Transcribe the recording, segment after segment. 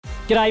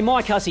G'day,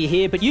 Mike Hussey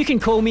here, but you can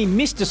call me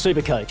Mr.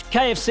 Supercoach.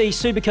 KFC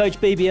Supercoach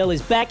BBL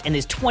is back and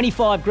there's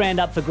 25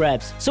 grand up for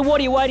grabs. So what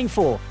are you waiting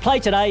for? Play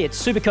today at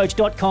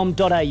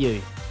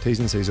supercoach.com.au. T's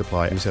and C's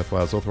apply. New South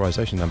Wales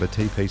authorisation number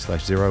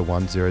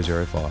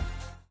TP/01005.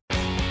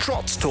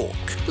 Trots Talk.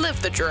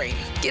 Live the dream.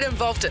 Get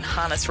involved in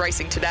harness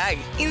racing today.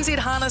 NZ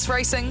Harness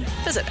Racing.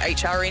 Visit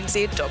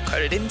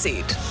hrnz.co.nz.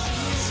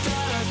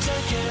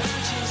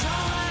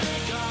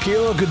 Kia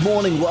ora, good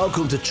morning.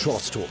 Welcome to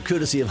Trots Talk,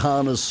 courtesy of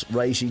Harness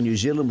Racing New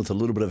Zealand, with a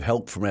little bit of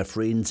help from our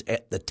friends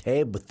at the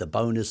Tab with the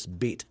bonus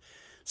bet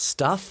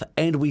stuff.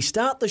 And we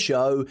start the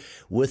show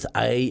with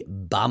a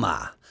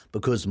bummer,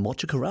 because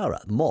Motukarara,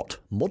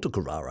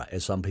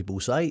 as some people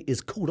say, is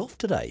called off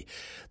today.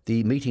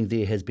 The meeting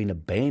there has been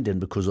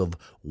abandoned because of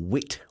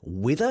wet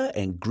weather,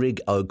 and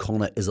Greg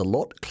O'Connor is a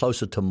lot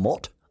closer to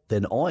Mott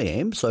than I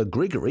am. So,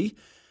 Gregory,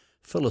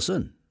 fill us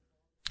in.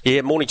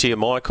 Yeah, morning to you,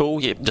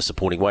 Michael. Yeah,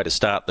 disappointing way to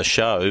start the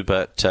show,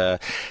 but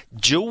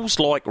Jules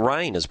like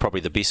rain is probably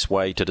the best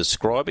way to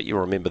describe it. You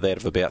remember that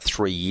of about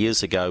 3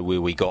 years ago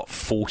where we got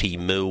 40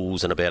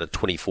 mils in about a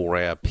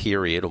 24-hour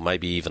period, or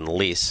maybe even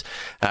less.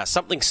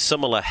 Something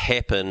similar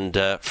happened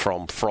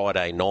from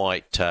Friday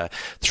night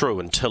through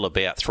until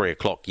about 3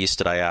 o'clock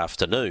yesterday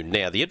afternoon.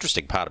 Now, the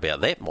interesting part about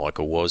that,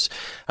 Michael, was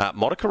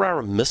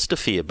Motukarara missed a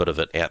fair bit of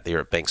it out there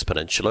at Banks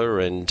Peninsula,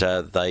 and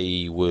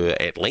they were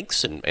at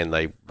lengths and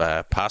they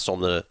passed on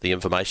the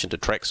information to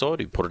Trackside,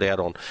 who put it out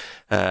on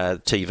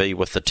TV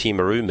with the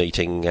Timaru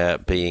meeting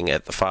being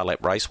at the Far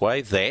Lap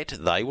Raceway, that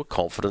they were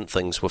confident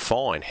things were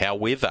fine.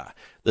 However,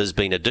 there's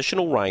been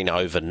additional rain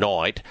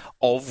overnight,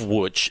 of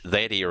which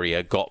that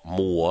area got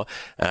more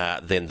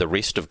than the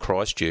rest of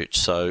Christchurch.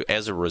 So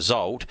as a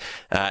result,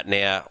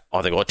 now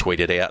I think I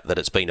tweeted out that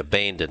it's been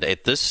abandoned.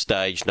 At this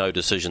stage, no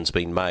decision's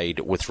been made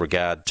with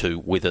regard to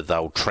whether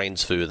they'll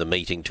transfer the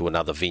meeting to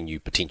another venue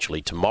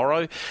potentially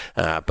tomorrow,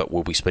 but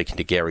we'll be speaking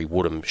to Gary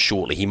Woodham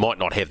shortly. He might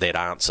not have that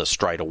answer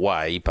straight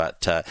away,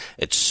 but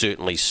it's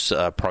certainly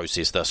a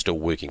process they're still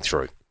working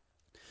through.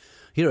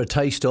 Here a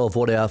taste of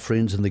what our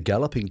friends in the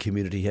galloping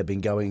community have been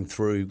going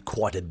through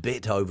quite a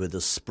bit over the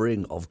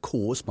spring, of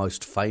course,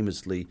 most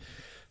famously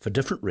for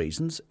different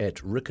reasons at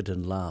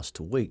Riccarton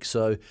last week.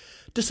 So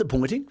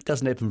disappointing,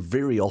 doesn't happen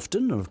very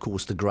often, and of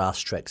course the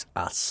grass tracks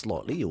are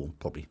slightly, or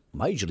probably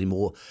majorly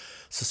more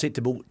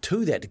susceptible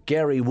to that.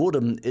 Gary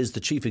Woodham is the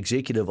Chief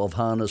Executive of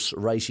Harness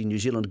Racing New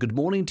Zealand. Good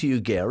morning to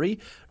you, Gary.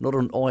 Not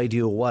an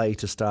ideal way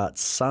to start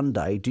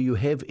Sunday. Do you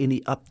have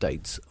any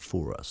updates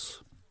for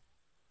us?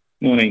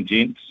 Morning,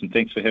 gents, and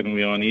thanks for having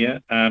me on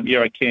here.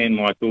 Yeah, I can,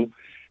 Michael.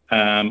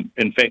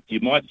 In fact, you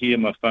might hear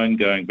my phone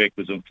going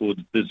backwards and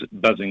forwards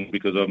buzzing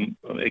because I'm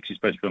actually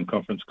supposed to be on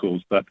conference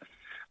calls, but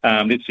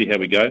let's see how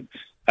we go.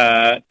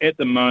 At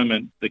the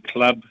moment, the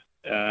club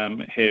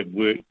have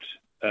worked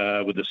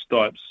with the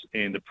Stipes,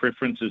 and the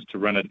preference is to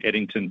run at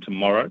Addington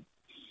tomorrow.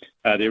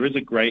 There is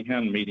a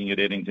Greyhound meeting at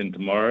Addington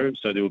tomorrow,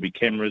 so there will be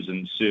cameras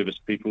and service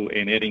people,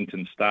 and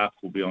Addington staff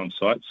will be on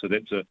site, so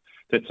that's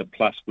a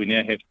plus. We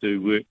now have to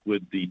work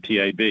with the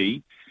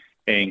TAB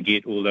and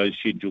get all those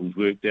schedules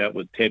worked out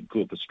with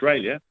Tabcorp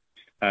Australia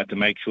to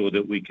make sure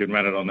that we can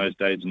run it on those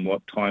days and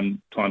what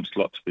time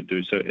slots we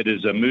do. So it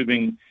is a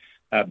moving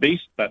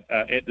beast, but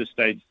at this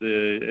stage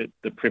the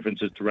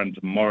preference is to run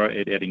tomorrow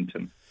at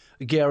Addington.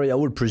 Gary, I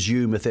would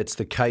presume if that's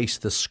the case,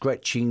 the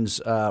scratchings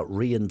are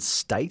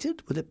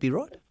reinstated. Would that be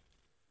right?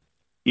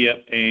 Yeah,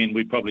 and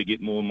we probably get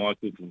more,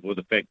 Michael, for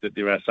the fact that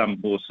there are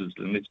some horses,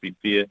 and let's be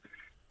fair,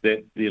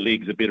 that their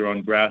legs are better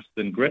on grass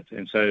than grit,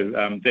 and so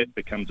that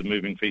becomes a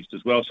moving feast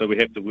as well. So we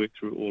have to work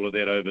through all of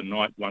that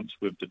overnight once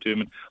we've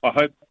determined. I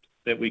hope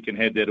that we can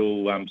have that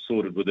all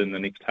sorted within the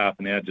next half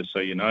an hour, just so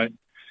you know.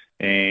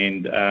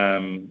 And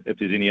if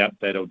there's any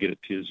update, I'll get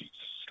it to you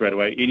straight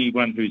away.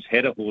 Anyone who's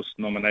had a horse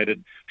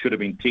nominated should have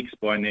been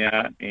texted by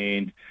now,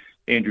 and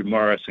Andrew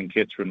Morris and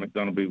Catherine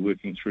McDonald will be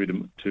working through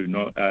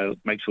to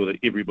make sure that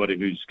everybody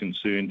who's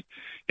concerned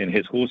and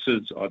has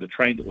horses, either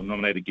trained or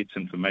nominated, gets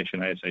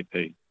information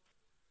ASAP.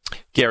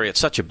 Gary, it's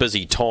such a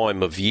busy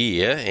time of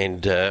year,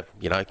 and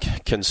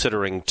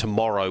considering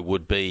tomorrow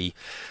would be,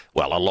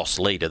 well, a lost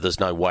leader, there's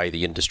no way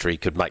the industry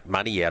could make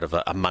money out of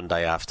a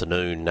Monday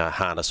afternoon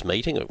harness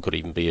meeting. It could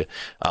even be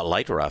a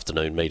later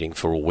afternoon meeting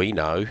for all we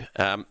know.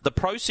 The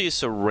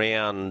process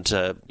around,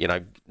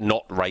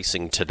 not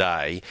racing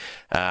today,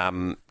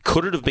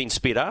 could it have been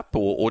sped up,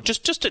 or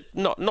just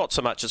not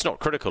so much? It's not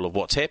critical of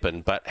what's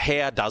happened, but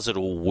how does it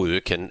all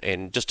work,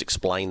 and just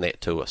explain that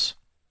to us.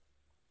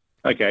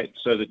 Okay,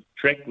 so the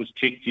track was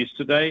checked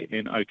yesterday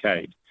and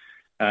okayed.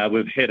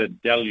 We've had a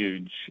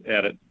deluge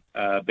out at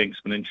Banks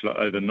Peninsula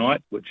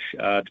overnight, which,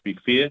 to be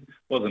fair,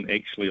 wasn't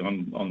actually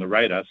on the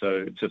radar,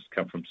 so it's just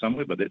come from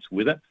somewhere, but that's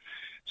weather.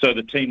 So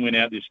the team went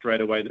out there straight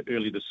away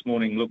early this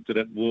morning, looked at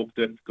it, walked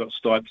it, got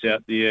Stipes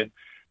out there.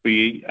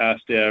 We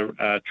asked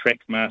our track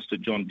master,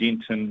 John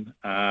Denton,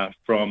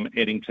 from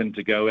Addington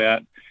to go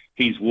out.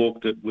 He's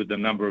walked it with a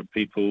number of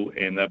people,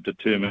 and they've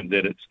determined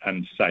that it's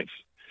unsafe.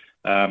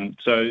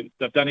 So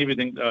they've done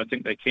everything I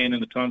think they can in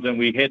the time zone.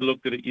 We had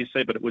looked at it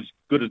yesterday, but it was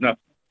good enough.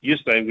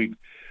 Yesterday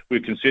we're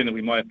concerned that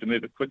we might have to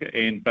move it quicker.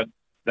 But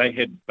they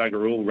had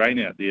bugger all rain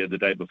out there the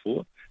day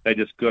before. They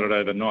just got it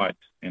overnight.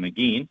 And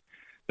again,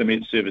 the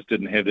Met Service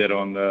didn't have that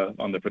on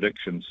the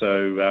prediction.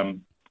 So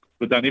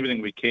we've done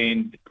everything we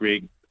can,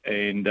 Greg,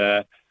 and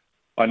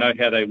I know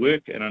how they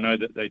work, and I know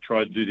that they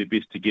try to do their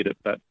best to get it.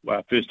 But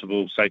first of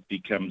all, safety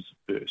comes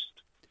first.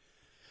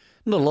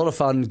 Not a lot of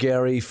fun,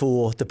 Gary,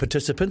 for the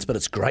participants, but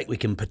it's great we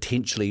can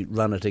potentially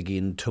run it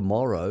again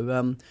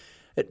tomorrow.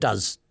 It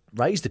does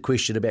raise the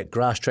question about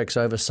grass tracks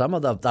over summer.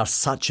 They're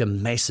such a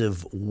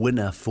massive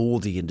winner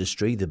for the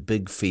industry, the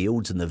big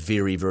fields and the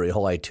very, very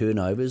high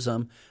turnovers.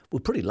 We're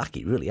pretty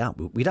lucky, really, aren't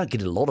we? We don't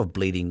get a lot of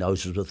bleeding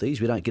noses with these.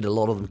 We don't get a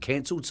lot of them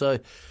cancelled. So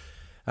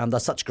they're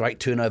such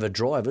great turnover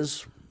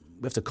drivers.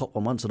 We have to cop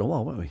one once in a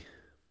while, won't we?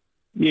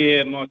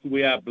 Yeah, Michael,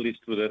 we are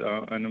blessed with it,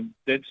 and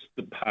that's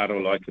the part I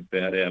like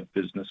about our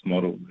business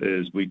model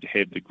is we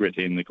have the grit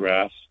and the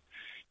grass,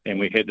 and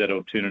we have that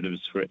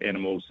alternatives for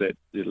animals that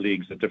their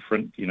legs are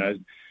different,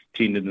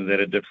 tendons that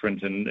are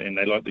different, and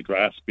they like the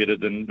grass better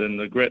than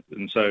the grit,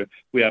 and so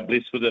we are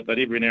blessed with it. But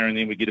every now and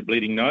then we get a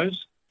bleeding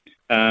nose.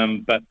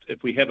 But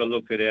if we have a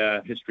look at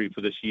our history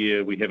for this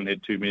year, we haven't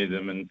had too many of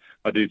them, and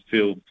I do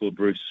feel for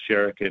Bruce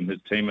Sherrick and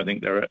his team. I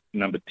think they're at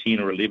number 10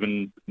 or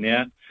 11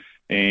 now,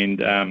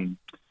 and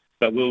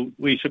but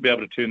we should be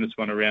able to turn this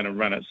one around and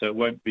run it, so it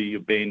won't be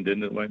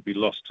abandoned, it won't be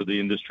lost to the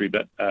industry.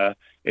 But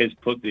as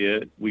put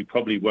there, we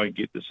probably won't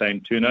get the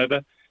same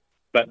turnover,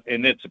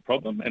 and that's a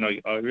problem.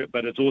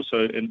 But it's also,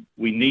 and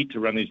we need to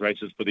run these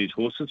races for these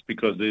horses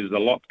because there's a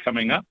lot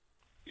coming up.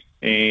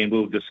 And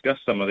we'll discuss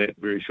some of that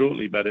very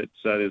shortly, but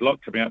there's a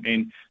lot coming up,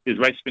 and there's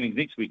race spinnings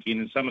next weekend,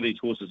 and some of these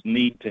horses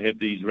need to have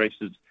these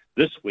races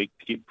this week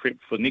to get prepped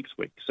for next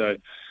week. So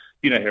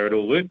you know how it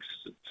all works.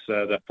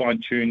 They're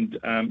fine-tuned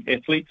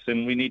athletes,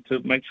 and we need to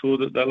make sure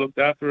that they're looked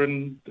after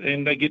and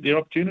they get their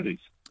opportunities.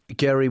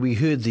 Gary, we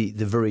heard the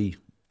very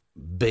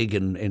big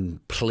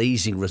and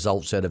pleasing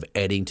results out of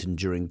Addington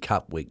during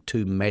Cup Week,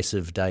 2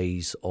 massive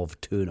days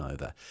of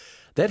turnover.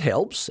 That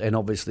helps, and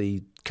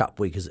obviously Cup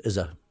Week is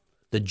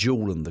the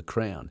jewel in the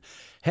crown.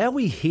 How are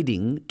we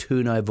heading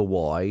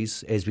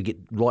turnover-wise as we get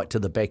right to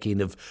the back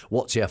end of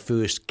what's our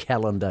first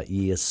calendar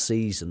year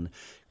season?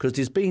 Because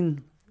there's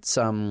been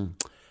some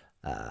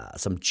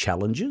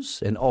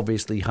challenges, and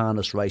obviously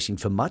harness racing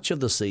for much of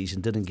the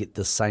season didn't get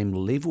the same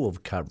level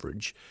of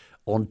coverage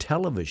on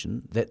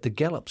television that the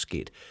gallops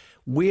get.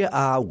 Where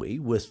are we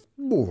with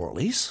more or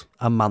less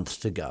a month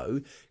to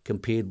go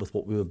compared with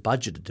what we were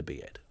budgeted to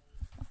be at?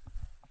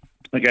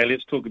 Okay,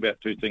 let's talk about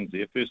 2 things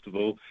there. First of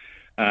all,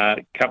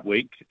 Cup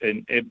Week,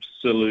 an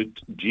absolute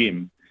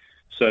gem.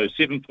 So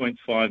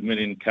 7.5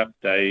 million Cup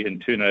Day in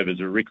turnover is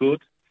a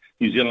record.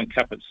 New Zealand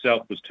Cup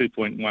itself was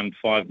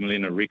 2.15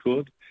 million, a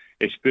record.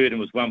 Ashburton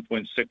was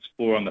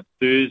 1.64 on the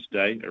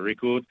Thursday, a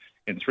record,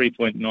 and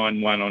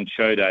 3.91 on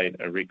show day,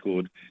 a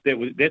record.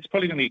 That's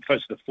probably going to get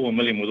close to 4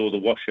 million with all the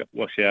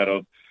washout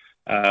of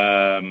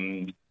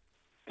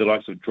the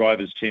likes of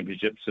drivers'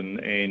 championships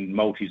and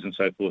multis and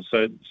so forth.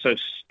 So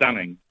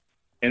stunning.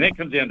 And that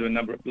comes down to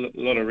a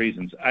lot of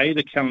reasons. A,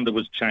 the calendar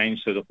was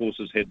changed, so the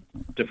horses had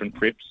different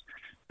preps.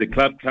 The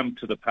club come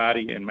to the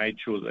party and made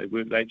sure that they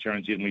worked with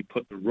HRNZ, and we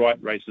put the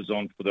right races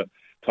on for the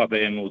type of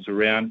animals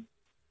around.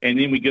 And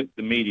then we get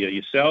the media,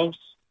 yourselves,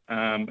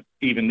 even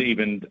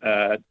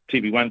TV1,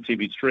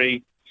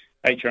 TV3,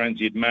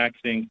 HRNZ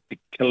marketing,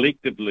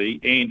 collectively,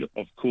 and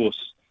of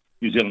course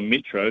New Zealand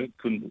Metro,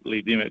 couldn't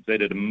leave them out. They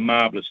did a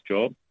marvellous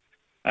job.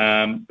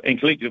 And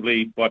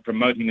collectively, by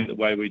promoting it the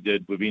way we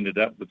did, we've ended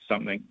up with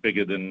something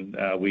bigger than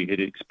we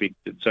had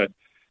expected. So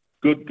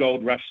good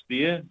gold rush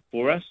there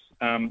for us.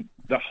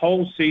 The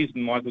whole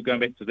season, Michael,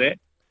 going back to that,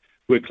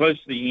 we're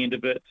close to the end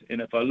of it.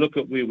 And if I look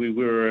at where we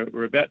were,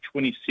 we're about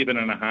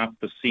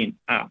 27.5%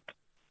 up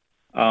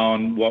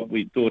on what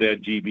we thought our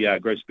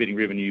GBR, gross betting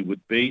revenue,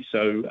 would be.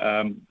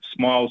 So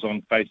smiles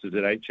on faces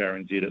at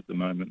HRNZ at the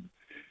moment.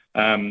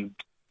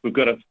 We've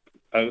got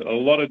a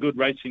lot of good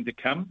racing to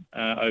come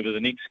over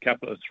the next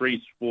couple of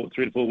 3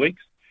 to 4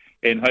 weeks,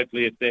 and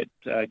hopefully if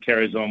that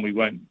carries on, we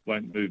won't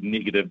move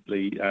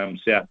negatively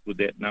south with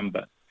that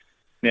number.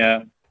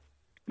 Now,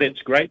 that's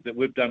great that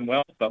we've done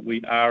well, but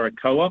we are a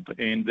co-op,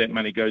 and that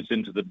money goes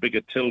into the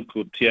bigger till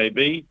called TAB,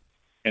 and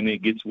then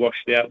it gets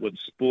washed out with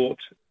sport,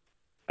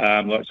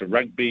 like so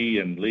rugby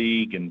and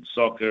league and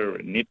soccer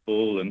and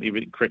netball and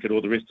everything, cricket,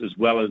 all the rest, as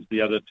well as the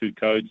other 2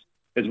 codes,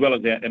 as well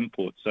as our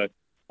imports. So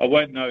I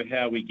won't know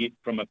how we get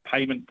from a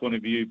payment point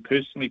of view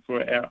personally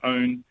for our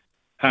own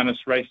harness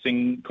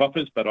racing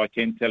coffers, but I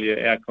can tell you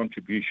our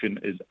contribution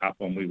is up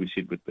on where we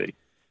said would be.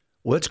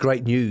 Well, that's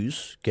great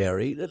news,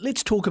 Gary.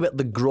 Let's talk about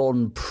the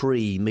Grand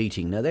Prix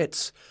meeting. Now,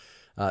 that's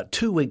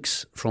 2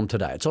 weeks from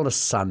today. It's on a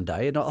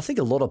Sunday, and I think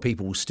a lot of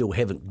people still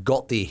haven't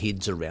got their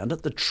heads around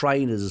it. The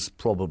trainers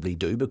probably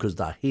do because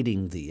they're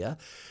heading there.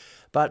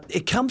 But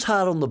it comes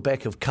hard on the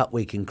back of Cup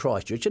Week in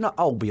Christchurch. And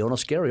I'll be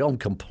honest, Gary, I'm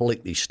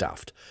completely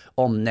stuffed.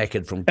 I'm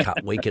knackered from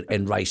Cup Week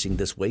and racing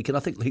this week, and I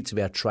think heaps of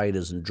our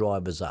traders and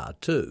drivers are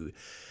too,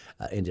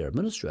 and our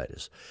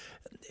administrators.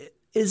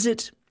 Is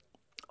it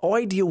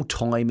ideal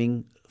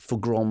timing for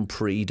Grand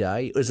Prix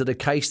Day? Is it a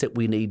case that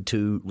we need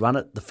to run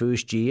it the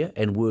first year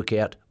and work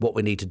out what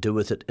we need to do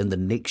with it in the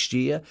next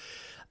year?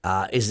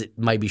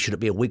 Should it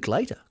be a week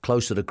later,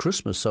 closer to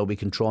Christmas, so we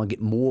can try and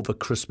get more of a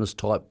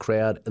Christmas-type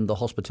crowd in the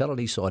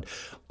hospitality side?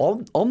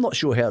 I'm not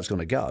sure how it's going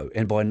to go,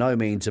 and by no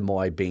means am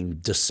I being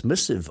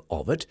dismissive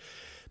of it.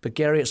 But,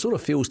 Gary, it sort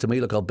of feels to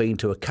me like I've been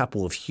to a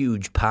couple of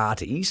huge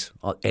parties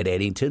at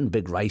Addington,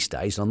 big race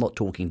days, and I'm not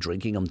talking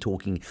drinking, I'm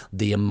talking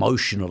the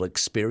emotional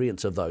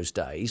experience of those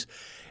days.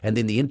 And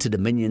then the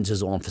Inter-Dominions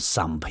is on for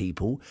some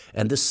people,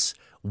 and this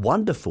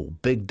wonderful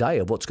big day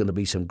of what's going to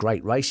be some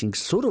great racing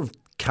sort of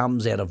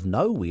comes out of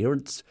nowhere,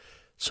 and it's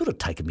sort of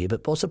taken me a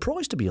bit by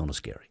surprise, to be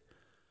honest, Gary.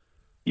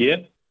 Yeah,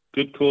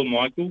 good call,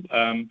 Michael.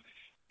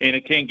 And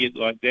it can get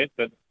like that,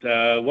 but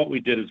what we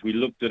did is we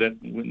looked at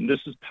it. This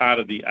is part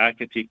of the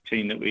architect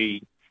team that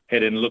we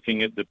had in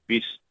looking at the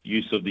best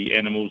use of the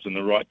animals and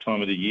the right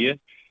time of the year.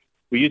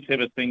 We used to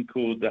have a thing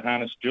called the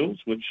Harness Jewels,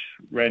 which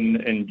ran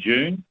in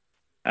June,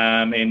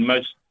 and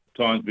most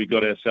times we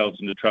got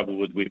ourselves into trouble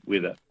with wet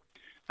weather.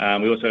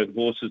 We also had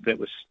horses that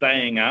were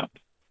staying up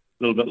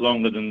a little bit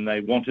longer than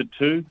they wanted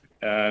to,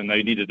 and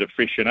they needed to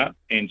freshen up.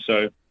 And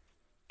so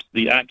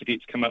the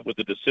architects come up with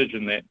the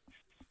decision that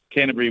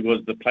Canterbury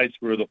was the place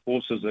where the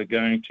horses are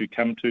going to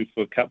come to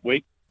for Cup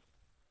Week,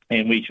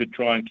 and we should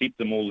try and keep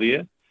them all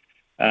there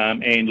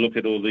and look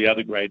at all the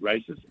other grade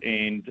races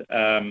and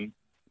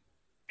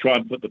try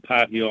and put the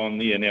party on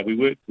there. Now, we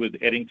worked with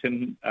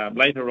Addington.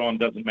 Later on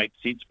doesn't make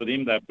sense for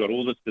them. They've got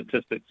all the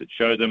statistics that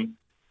show them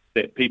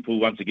that people,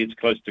 once it gets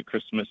close to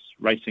Christmas,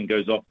 racing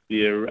goes off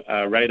their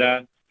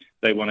radar.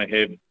 They want to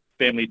have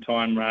family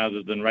time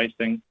rather than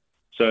racing.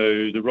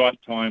 So the right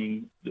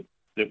time that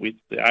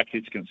the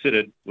architects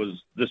considered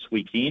was this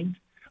weekend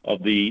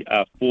of the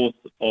 4th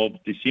of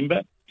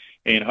December,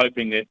 and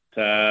hoping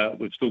that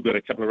we've still got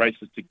a couple of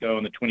races to go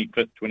on the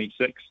 25th,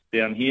 26th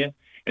down here,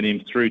 and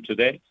then through to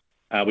that.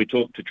 We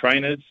talked to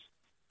trainers.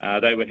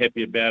 They were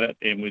happy about it,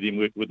 and we then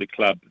worked with the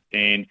club.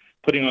 And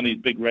putting on these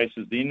big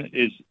races then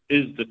is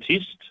the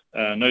test,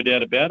 no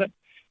doubt about it.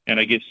 And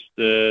I guess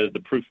the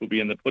proof will be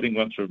in the pudding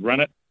once we've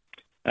run it.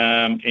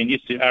 And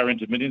yes, there are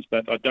Inter-Dominions,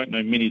 but I don't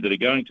know many that are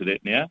going to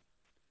that now.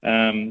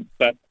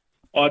 But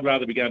I'd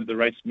rather be going to the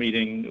race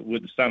meeting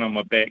with the sun on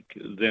my back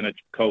than a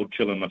cold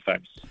chill in my face.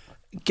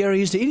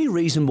 Gary, is there any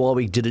reason why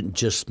we didn't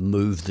just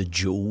move the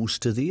jewels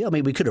to there? I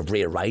mean, we could have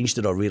rearranged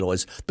it, I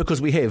realise,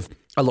 because we have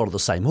a lot of the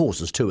same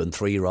horses, 2- and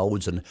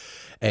 3-year-olds, and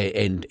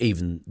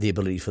even the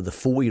ability for the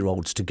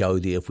 4-year-olds to go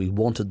there if we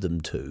wanted them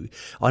to.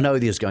 I know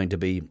there's going to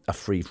be a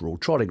free-for-all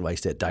trotting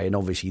race that day, and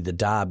obviously the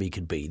Derby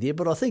could be there,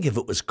 but I think if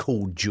it was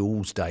called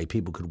Jewels Day,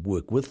 people could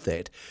work with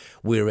that,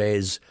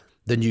 whereas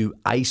the new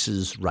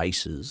Aces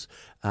races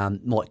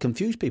might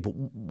confuse people.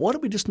 Why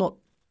don't we just not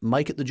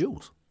make it the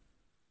Jewels?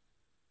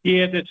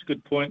 Yeah, that's a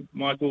good point,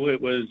 Michael.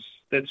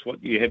 That's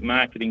what you have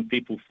marketing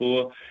people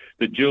for.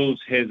 The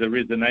Jewels has a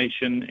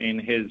resonation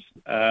and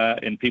has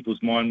in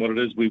people's mind what it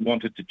is. We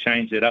wanted to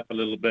change that up a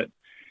little bit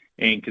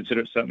and consider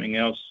it something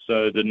else.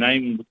 So the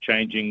name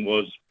changing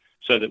was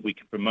so that we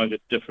can promote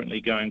it differently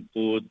going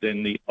forward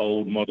than the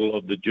old model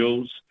of the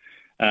Jewels.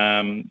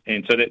 And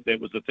so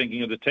that was the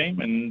thinking of the team.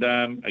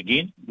 And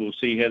again, we'll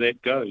see how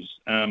that goes.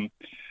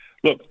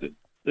 Look,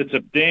 it's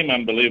a damn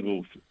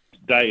unbelievable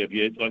day of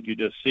you, like you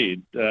just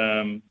said.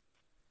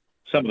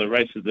 Some of the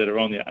races that are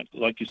on there,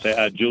 like you say,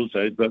 are Jewels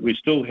days, but we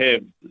still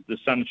have the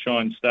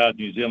Sunshine Star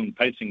New Zealand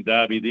Pacing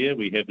Derby there.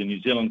 We have the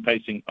New Zealand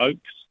Pacing Oaks.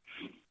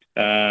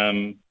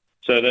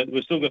 So that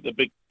we've still got the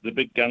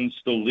big guns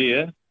still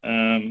there.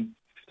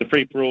 The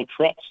free-for-all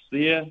Trots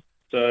there.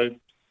 So,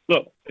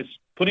 look, it's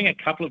putting a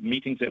couple of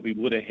meetings that we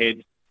would have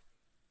had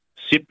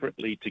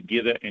separately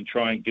together and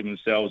try and give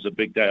themselves a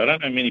big day. I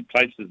don't know many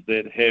places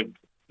that have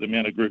the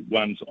amount of Group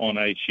 1s on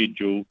a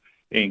schedule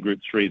and Group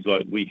 3s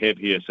like we have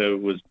here. So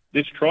it was,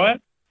 let's try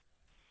it.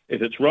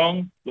 If it's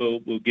wrong, we'll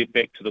get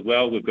back to the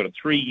well. We've got a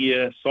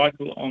 3-year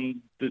cycle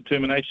on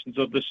determinations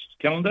of this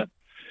calendar.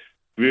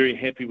 Very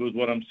happy with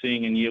what I'm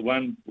seeing in year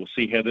 1. We'll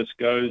see how this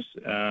goes.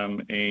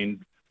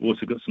 And we've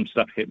also got some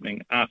stuff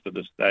happening after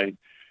this day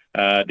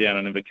down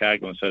in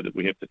Invercargill, so that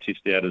we have to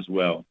test out as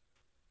well.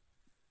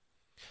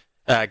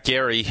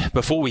 Gary,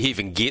 before we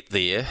even get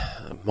there,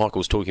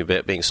 Michael's talking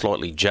about being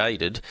slightly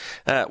jaded.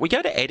 We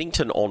go to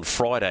Addington on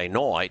Friday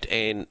night,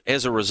 and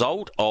as a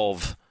result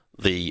of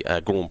the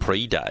Grand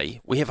Prix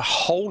day, we have a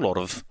whole lot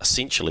of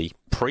essentially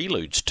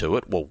preludes to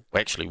it. Well,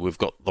 actually, we've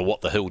got the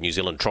What the Hill New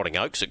Zealand Trotting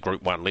Oaks at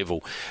Group 1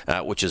 level,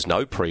 which is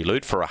no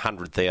prelude for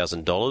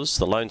 $100,000.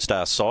 The Lone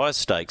Star Sires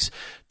Stakes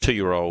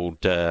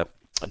 2-year-old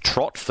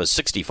trot for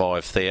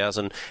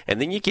 $65,000,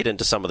 and then you get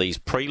into some of these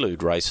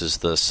prelude races.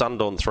 The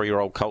Sundon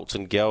 3-year-old Colts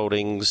and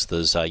Geldings.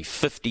 There's a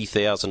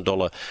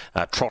 $50,000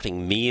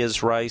 trotting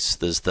mares race.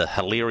 There's the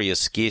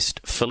Hilarious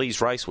Guest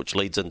fillies race, which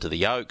leads into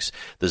the Oaks.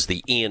 There's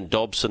the Ian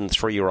Dobson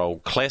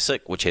 3-year-old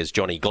Classic, which has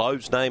Johnny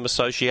Globe's name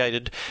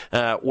associated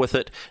with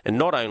it. And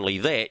not only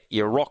that,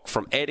 you rock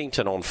from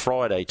Addington on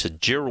Friday to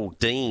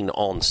Geraldine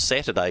on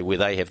Saturday, where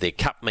they have their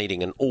cup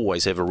meeting and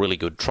always have a really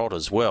good trot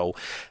as well.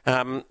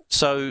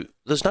 So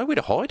there's nowhere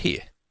to hide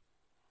here.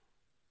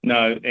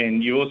 No,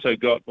 and you also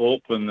got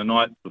Auckland the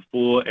night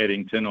before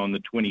Addington on the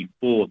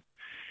 24th,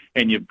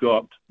 and you've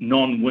got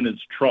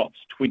non-winners Trots,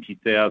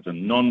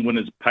 20,000,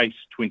 non-winners Pace,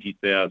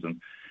 20,000,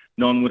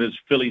 non-winners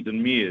Fillies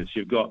and Mares.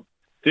 You've got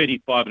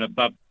 35 and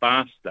above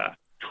Faster,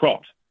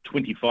 Trot,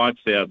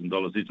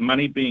 $25,000. There's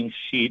money being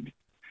shed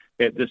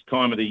at this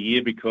time of the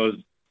year because,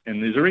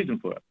 and there's a reason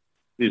for it,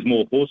 there's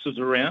more horses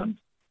around,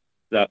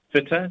 they're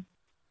fitter,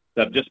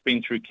 they've just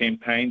been through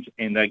campaigns,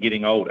 and they're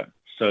getting older.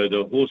 So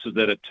the horses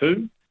that are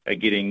 2 are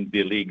getting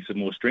their legs are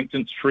more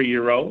strengthened.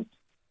 3-year-olds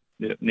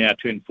now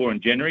turned 4 in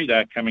January.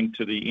 They're coming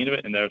to the end of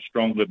it, and they're a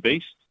stronger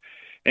beast.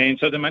 And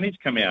so the money's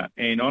come out.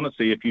 And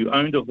honestly, if you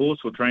owned a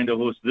horse or trained a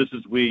horse, this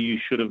is where you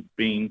should have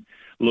been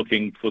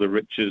looking for the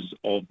riches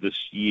of this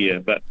year.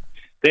 But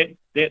that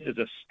is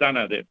a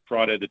stunner, that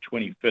Friday the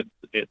 25th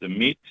at the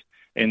Met.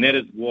 And that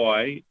is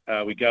why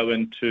we go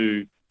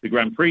into the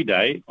Grand Prix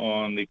Day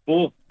on the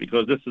 4th,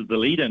 because this is the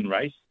lead-in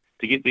race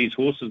to get these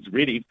horses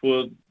ready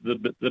for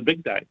the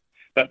big day.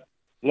 But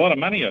a lot of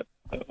money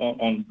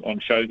on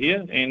show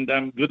here, and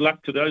good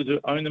luck to those who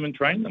own them and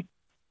train them.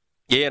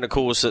 Yeah, and of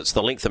course it's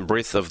the length and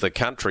breadth of the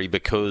country,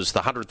 because the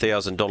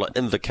 $100,000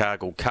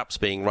 Invercargill Cup's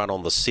being run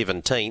on the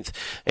 17th,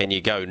 and you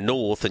go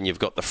north and you've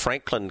got the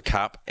Franklin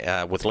Cup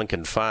with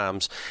Lincoln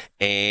Farms,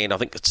 and I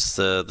think it's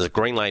the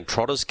Green Lane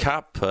Trotters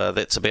Cup,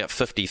 that's about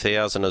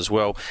 50,000 as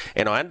well.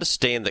 And I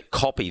understand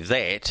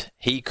that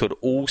he could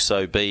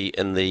also be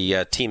in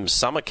the Thames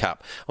Summer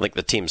Cup. I think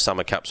the Thames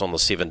Summer Cup's on the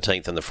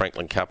 17th and the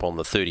Franklin Cup on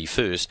the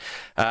 31st.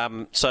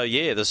 So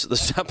yeah, there's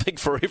something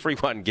for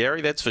everyone,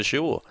 Gary, that's for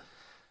sure.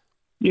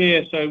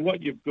 Yeah, so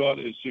what you've got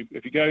is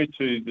if you go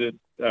to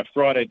the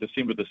Friday,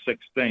 December the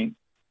 16th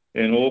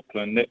in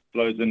Auckland, that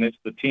flows in. That's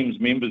the Thames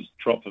members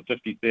trot for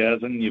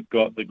 50,000. You've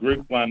got the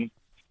Group 1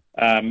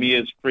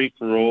 Mares Free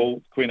for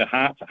All, Queen of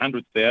Hearts,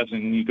 100,000.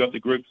 And you've got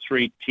the Group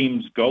 3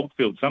 Thames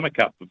Goldfield Summer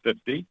Cup for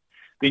 50.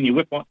 Then you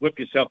whip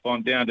yourself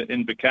on down to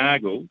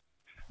Invercargill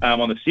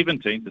on the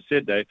 17th, the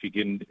Saturday, if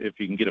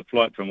you can get a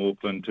flight from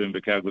Auckland to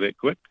Invercargill that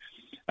quick.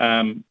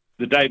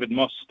 The David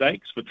Moss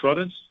Stakes for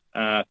trotters.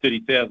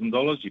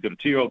 $30,000. You've got a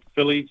 2-year-old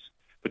fillies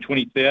for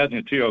 20,000,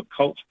 a 2-year-old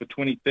colts for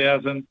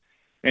 20,000,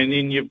 and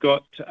then you've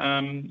got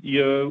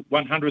your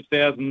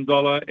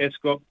 $100,000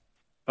 Ascot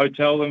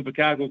Hotel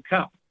Invercargill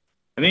Cup.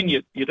 And then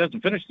it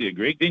doesn't finish there,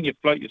 Greg. Then you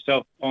float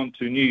yourself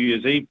onto New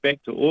Year's Eve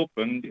back to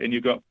Auckland, and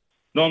you've got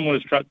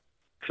non-winners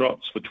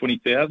trots for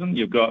 20,000.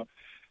 You've got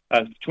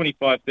a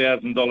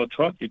 $25,000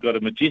 trot. You've got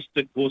a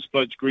Majestic Horse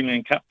Floats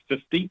Greenland Cup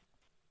 50.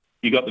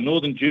 You've got the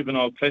Northern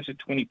Juvenile Classic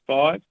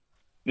 25.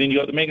 Then you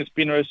got the Magnus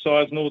Penrose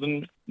size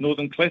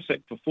Northern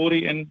Classic for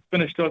 40, and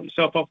finished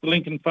yourself off the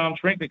Lincoln Farms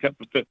Franklin Cup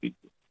for 50.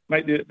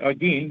 Mate,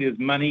 there's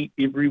money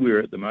everywhere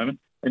at the moment,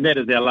 and that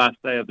is our last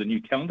day of the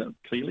new calendar,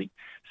 clearly,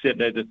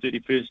 Saturday the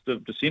 31st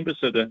of December,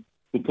 so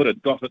we'll put a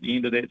dot at the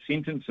end of that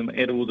sentence and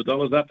add all the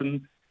dollars up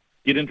and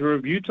get into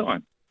review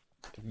time.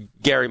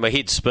 Gary, my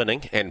head's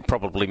spinning, and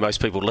probably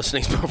most people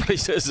listening probably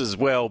is as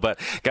well, but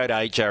go to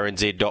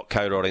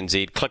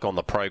hrnz.co.nz, click on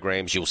the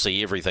programs, you'll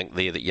see everything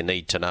there that you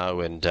need to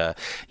know, and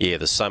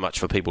there's so much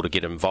for people to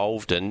get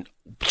involved in.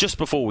 Just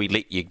before we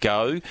let you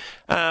go,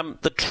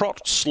 the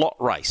Trot slot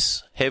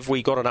race, have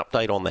we got an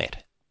update on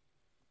that?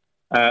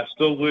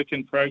 Still work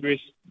in progress.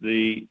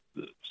 The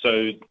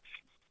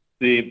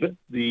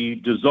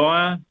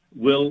desire,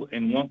 will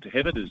and want to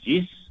have it is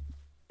yes.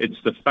 It's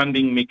the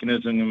funding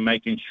mechanism and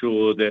making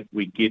sure that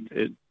we get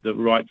the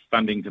right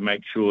funding to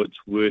make sure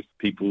it's worth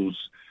people's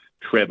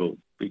travel,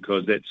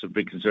 because that's a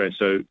big concern.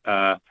 So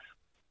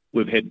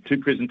we've had 2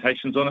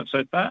 presentations on it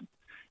so far,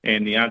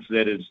 and the answer to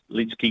that is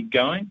let's keep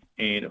going,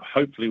 and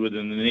hopefully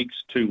within the next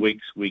 2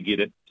 weeks we get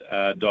it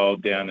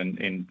dialed down,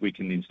 and we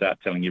can then start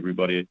telling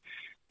everybody,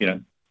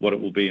 what it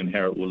will be and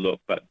how it will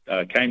look. But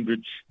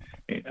Cambridge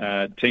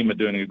team are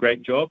doing a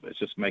great job. It's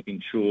just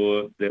making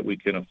sure that we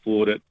can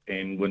afford it,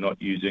 and we're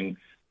not using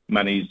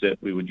monies that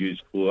we would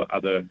use for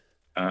other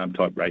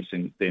type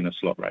racing than a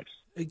slot race.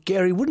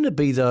 Gary, wouldn't it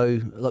be though,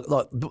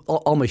 like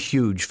I'm a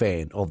huge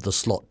fan of the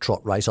slot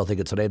trot race. I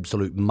think it's an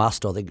absolute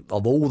must. I think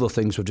of all the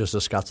things we've just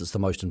discussed, it's the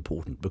most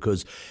important,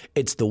 because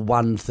it's the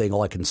one thing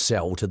I can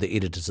sell to the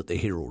editors at the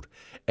Herald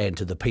and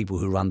to the people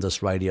who run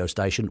this radio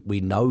station.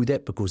 We know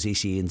that because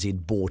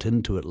SENZ bought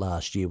into it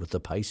last year with the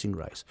pacing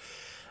race.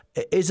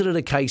 Isn't it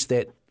a case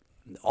that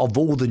of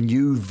all the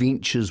new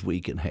ventures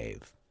we can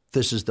have,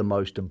 this is the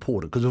most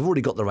important? Because we've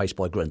already got the race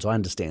by grins. I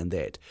understand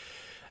that.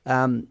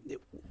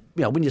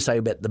 When you say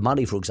about the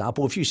money, for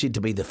example, if you said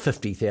to me the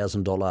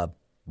 $50,000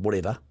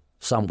 whatever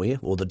somewhere,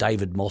 or the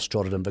David Moss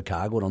trot at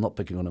Invercargill, and I'm not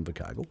picking on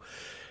Invercargill,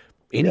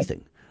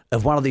 anything. Yeah.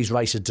 If one of these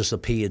races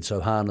disappeared, so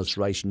Harness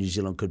Race New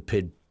Zealand could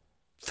bid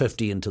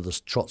 50 into the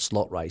trot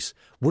slot race,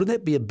 wouldn't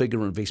that be a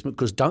bigger investment?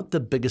 Because don't the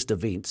biggest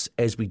events,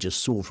 as we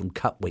just saw from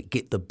Cup Week,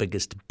 get the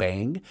biggest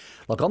bang?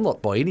 Like, I'm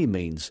not by any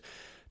means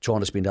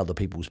trying to spend other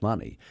people's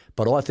money,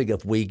 but I think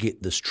if we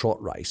get this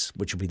trot race,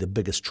 which will be the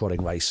biggest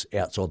trotting race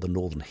outside the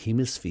Northern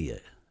Hemisphere,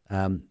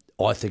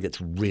 I think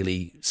it's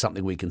really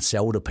something we can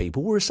sell to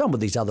people, whereas some of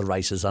these other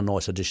races are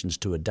nice additions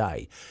to a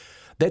day.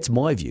 That's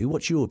my view.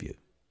 What's your view?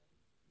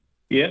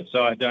 Yeah,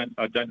 so I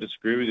don't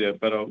disagree with you,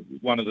 but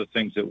one of the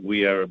things that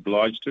we are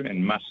obliged to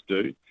and must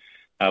do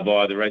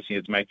via the racing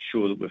is make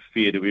sure that we're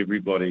fair to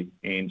everybody.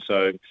 And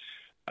so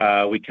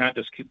we can't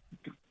just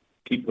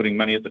keep putting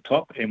money at the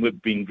top, and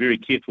we've been very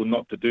careful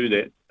not to do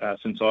that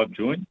since I've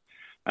joined.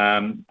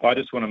 I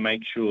just want to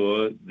make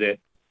sure that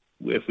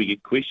if we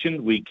get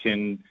questioned, we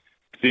can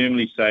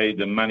firmly say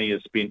the money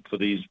is spent for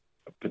these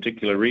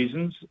particular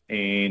reasons,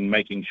 and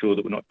making sure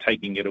that we're not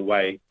taking it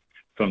away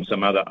from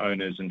some other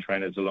owners and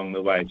trainers along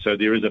the way. So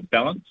there is a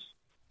balance.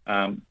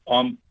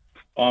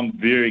 I'm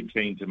very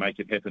keen to make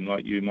it happen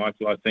like you,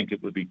 Michael. I think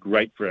it would be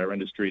great for our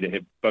industry to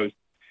have both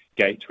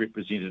gates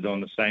represented on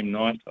the same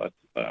night.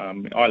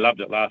 I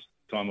loved it last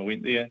time I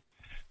went there.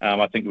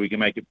 I think we can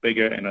make it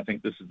bigger, and I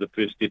think this is the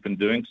first step in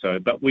doing so.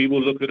 But we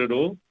will look at it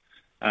all,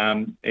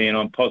 and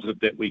I'm positive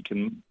that we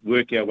can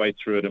work our way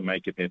through it and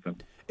make it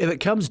happen. If it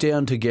comes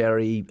down to,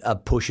 Gary, a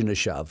push and a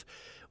shove,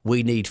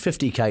 we need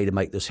 50k to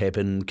make this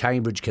happen.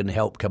 Cambridge can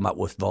help come up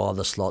with via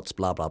the slots,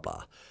 blah, blah,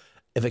 blah.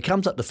 If it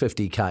comes up to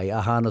 50k,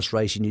 are Harness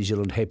Racing New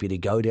Zealand happy to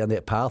go down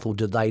that path, or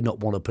do they not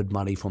want to put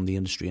money from the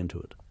industry into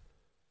it?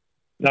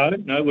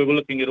 No, we were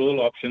looking at all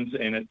options,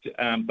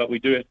 but we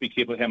do have to be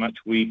careful how much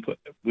we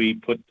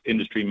put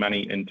industry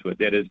money into it.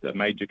 That is a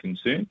major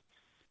concern.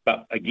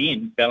 But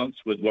again, balance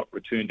with what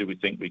return do we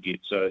think we get.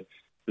 So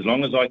as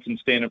long as I can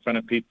stand in front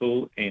of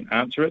people and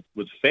answer it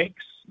with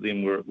facts,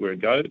 then we're a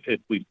go. If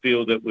we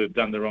feel that we've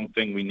done the wrong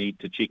thing, we need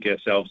to check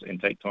ourselves and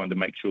take time to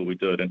make sure we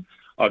do it. And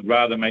I'd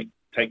rather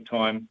take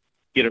time,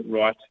 get it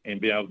right,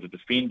 and be able to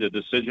defend a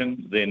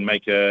decision than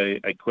make a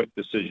quick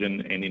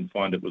decision and then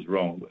find it was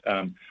wrong.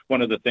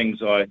 One of the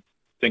things I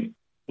think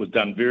was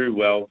done very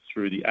well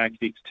through the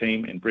architects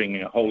team and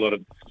bringing a whole lot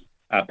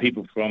of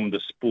people from the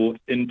sport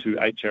into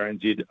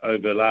HRNZ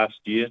over last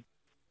year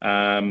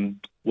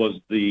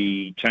was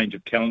the change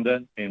of calendar,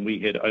 and we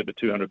had over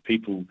 200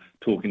 people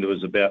talking to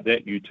us about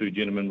that. You two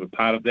gentlemen were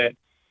part of that,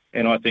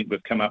 and I think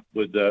we've come up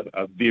with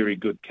a very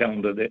good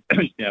calendar that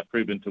is now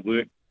proven to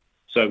work.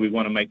 So we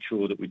want to make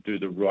sure that we do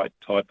the right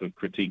type of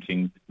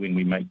critiquing when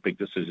we make big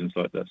decisions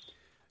like this.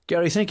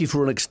 Gary, thank you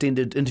for an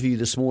extended interview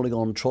this morning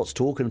on Trots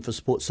Talk and for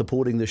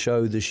supporting the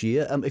show this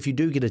year. If you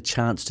do get a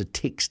chance to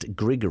text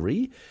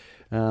Gregory,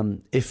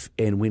 if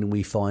and when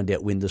we find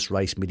out when this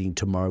race meeting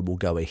tomorrow will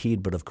go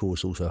ahead, but of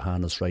course also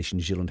Harness Racing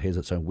New Zealand has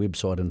its own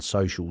website and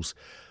socials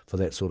for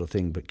that sort of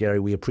thing. But Gary,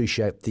 we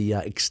appreciate the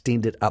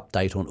extended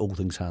update on all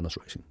things harness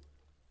racing.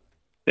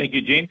 Thank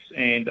you, gents,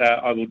 and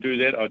I will do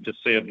that. I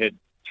just see I've had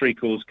 3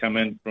 calls come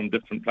in from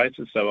different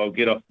places, so I'll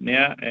get off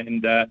now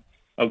and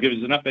I'll give us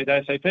an update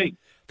ASAP.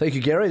 Thank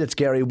you, Gary. That's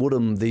Gary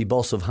Woodham, the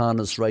boss of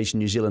Harness Racing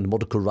New Zealand.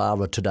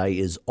 Motukarara today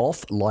is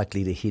off,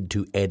 likely to head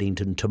to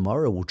Addington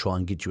tomorrow. We'll try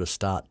and get you a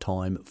start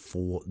time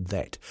for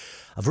that.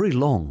 A very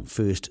long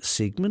first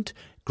segment.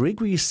 Greg,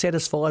 were you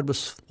satisfied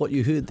with what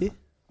you heard there?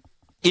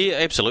 Yeah,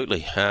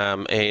 absolutely.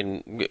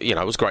 And, you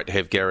know, it was great to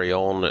have Gary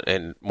on.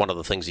 And one of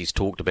the things he's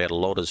talked about a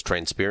lot is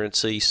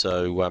transparency.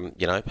 So,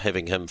 you know,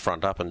 having him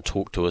front up and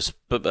talk to us,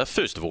 but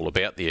first of all,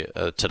 about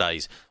the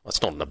today's,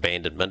 it's not an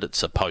abandonment,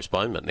 it's a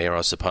postponement now,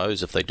 I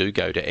suppose, if they do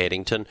go to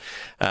Addington.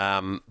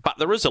 But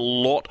there is a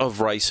lot of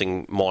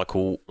racing,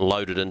 Michael,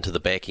 loaded into the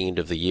back end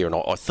of the year. And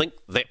I think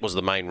that was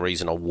the main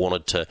reason I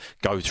wanted to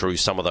go through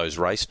some of those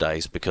race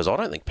days, because I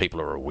don't think people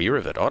are aware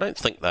of it. I don't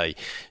think they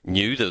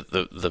knew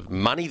the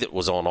money that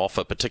was on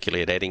offer,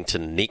 particularly at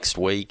Addington next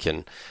week,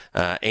 and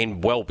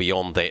well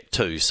beyond that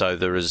too. So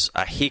there is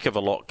a heck of a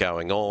lot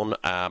going on.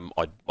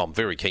 I'm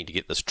very keen to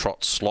get this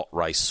Trots slot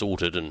race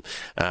sorted, and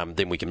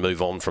then we can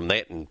move on from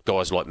that, and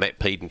guys like Matt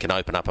Peden can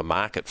open up a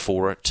market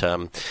for it.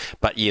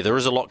 But yeah, there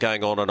is a lot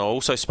going on, and I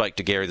also spoke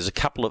to Gary. There's a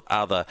couple of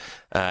other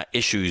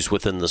issues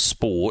within the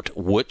sport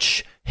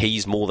which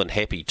he's more than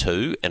happy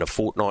to, in a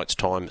fortnight's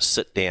time,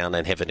 sit down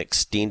and have an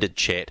extended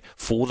chat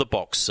for the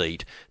box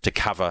seat to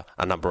cover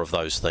a number of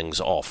those things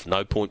off.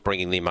 No point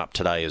bringing them up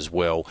today as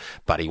well,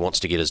 but he wants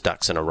to get his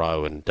ducks in a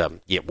row, and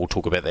yeah, we'll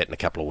talk about that in a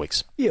couple of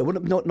weeks. Yeah, well,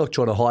 not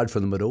trying to hide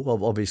from them at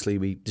all. Obviously,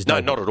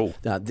 not at all.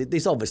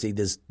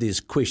 There's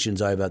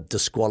questions over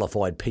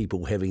disqualified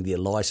people having their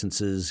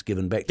licences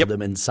given back to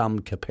them in some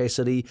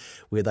capacity,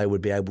 where they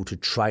would be able to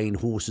train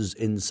horses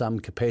in some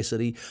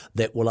capacity.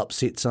 That will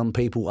upset some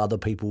people. Other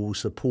people will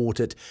support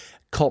it.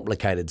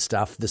 Complicated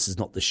stuff. This is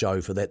not the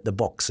show for that. The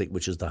Box Seat,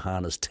 which is the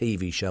Harness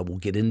TV show, will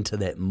get into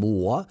that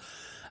more.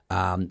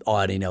 I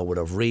only know what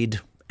I've read,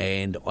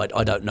 and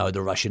I don't know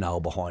the rationale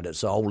behind it.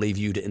 So I'll leave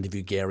you to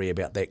interview Gary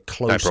about that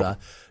closer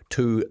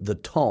to the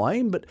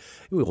time. But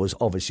we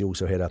obviously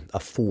also had a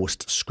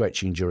forced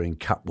scratching during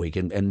Cup Week,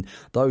 and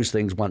those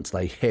things, once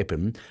they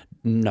happen,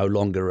 no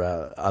longer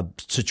are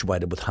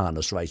situated with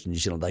Harness Racing New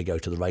Zealand. They go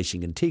to the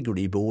Racing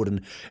Integrity Board,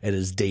 and it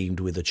is deemed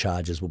where the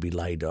charges will be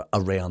laid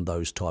around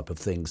those type of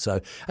things. So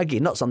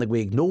again, not something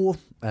we ignore,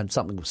 and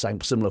something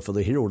similar for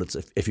the Herald. It's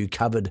if you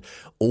covered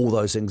all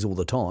those things all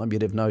the time,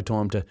 you'd have no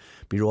time to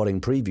be writing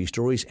preview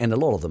stories, and a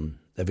lot of them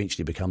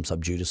eventually become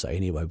sub judice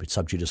anyway, but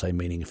sub judice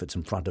meaning if it's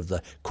in front of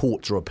the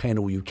courts or a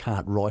panel, you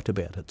can't write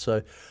about it.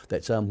 So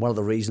that's one of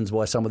the reasons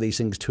why some of these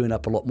things turn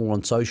up a lot more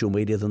on social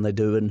media than they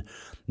do in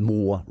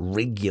more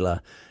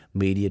regular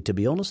media, to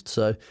be honest.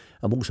 So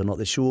I'm also not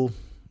that sure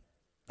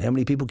how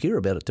many people care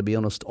about it, to be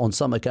honest. On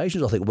some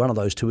occasions, I think one of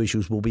those two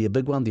issues will be a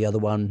big one. The other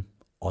one,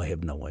 I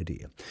have no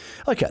idea.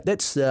 Okay,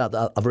 that's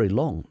a very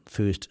long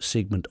first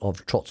segment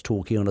of Trots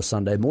Talk here on a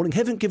Sunday morning.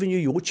 Haven't given you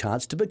your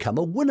chance to become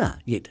a winner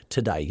yet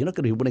today. You're not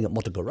going to be winning at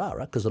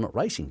Motukarara because they're not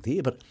racing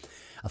there, but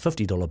a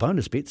 $50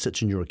 bonus bet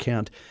sits in your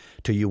account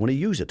till you want to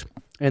use it.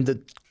 And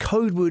the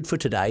code word for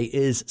today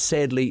is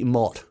sadly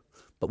Mott,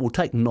 but we'll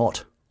take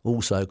not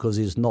also because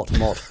there's not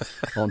Mott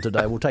on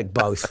today. We'll take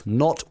both,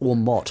 not or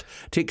Mott.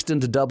 Text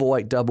into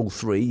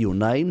 8833 your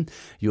name,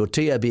 your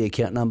TAB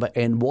account number,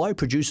 and why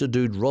producer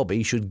dude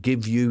Robbie should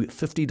give you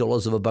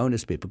 $50 of a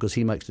bonus bet because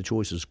he makes the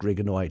choices. Greg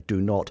and I do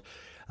not.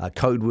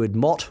 Code word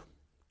Mott,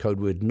 code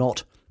word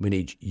not. We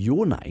need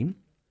your name,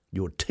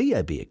 your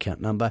TAB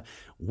account number,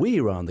 where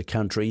you are in the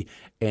country,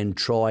 and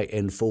try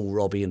and fool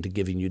Robbie into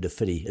giving you the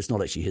fitty. It's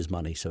not actually his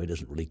money, so he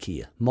doesn't really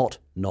care. Mott,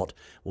 not,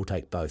 we'll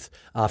take both.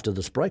 After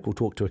this break, we'll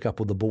talk to a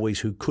couple of the boys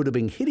who could have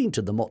been heading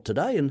to the Mott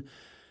today, and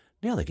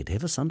now they get to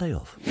have a Sunday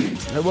off.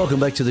 Welcome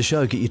back to the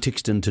show. Get your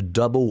text into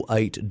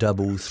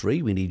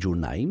 8833. We need your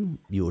name,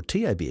 your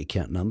TAB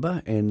account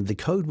number, and the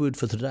code word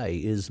for today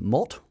is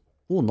Mott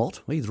or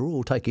not. Either or,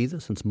 we'll take either,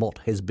 since Mott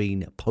has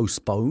been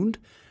postponed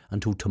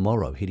until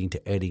tomorrow, heading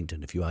to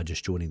Addington. If you are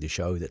just joining the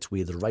show, that's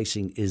where the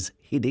racing is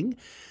heading.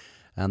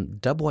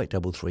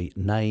 8833,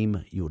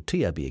 name, your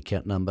TAB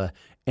account number,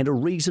 and a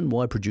reason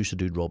why producer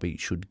dude Robbie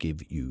should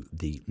give you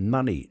the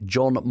money.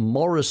 John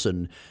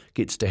Morrison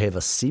gets to have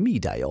a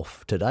semi-day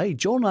off today.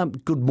 John,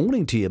 good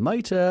morning to you,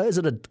 mate. Is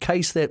it a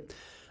case that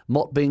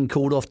Mott being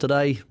called off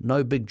today,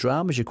 no big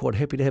dramas, you're quite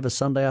happy to have a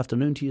Sunday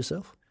afternoon to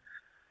yourself?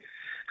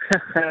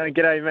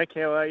 G'day, Mick.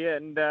 How are you?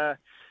 And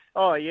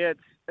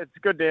it's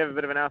good to have a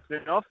bit of an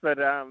afternoon off, but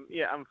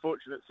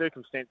unfortunate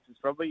circumstances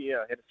probably.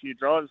 I had a few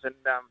drives, and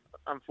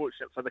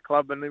unfortunate for the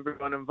club and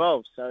everyone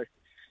involved. So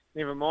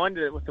never mind.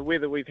 With the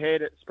weather we've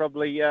had, it's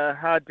probably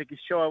hard to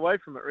shy away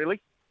from it,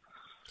 really.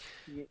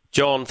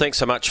 John, thanks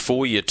so much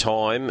for your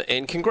time,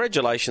 and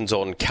congratulations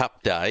on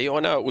Cup Day. I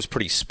know it was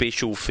pretty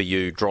special for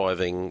you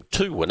driving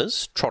two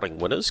winners, trotting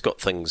winners.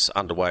 Got things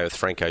underway with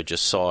Franco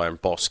Josiah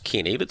and Boss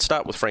Kenny. Let's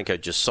start with Franco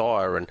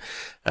Josiah, and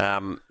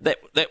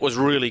that was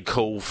really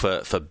cool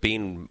for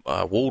Ben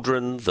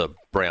Waldron, the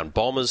Brown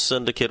Bombers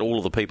Syndicate, all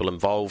of the people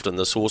involved in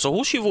this horse. A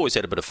horse you've always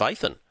had a bit of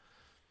faith in.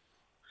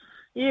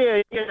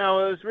 Yeah, it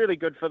was really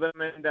good for them,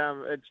 and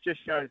it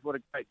just shows what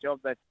a great job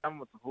they've done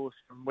with the horse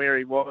from where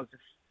he was.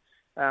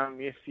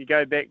 If you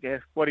go back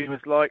to what he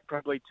was like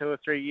probably 2 or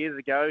 3 years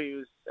ago, he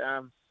was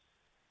a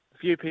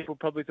few people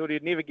probably thought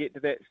he'd never get to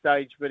that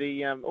stage, but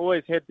he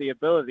always had the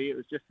ability. It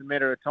was just a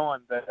matter of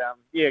time. But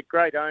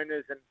great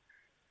owners, and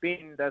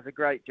Ben does a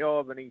great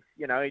job, and he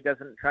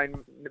doesn't train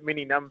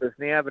many numbers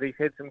now, but he's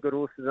had some good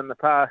horses in the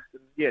past.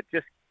 And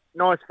just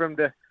nice for him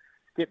to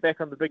get back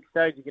on the big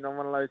stage again on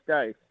one of those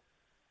days.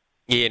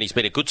 Yeah, and he's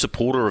been a good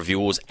supporter of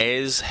yours,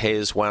 as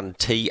has one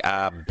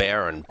T.R.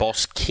 Barron.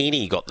 Boss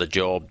Kenny got the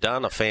job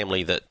done, a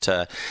family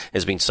that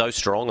has been so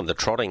strong in the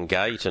trotting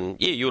gate, and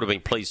you would have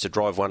been pleased to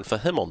drive one for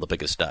him on the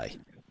biggest day.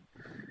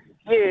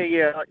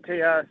 Yeah, like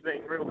TR's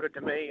been real good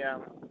to me.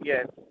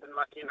 Been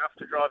lucky enough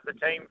to drive the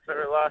team for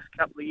the last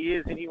couple of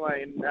years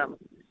anyway, and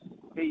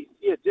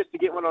just to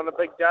get one on a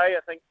big day,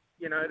 I think,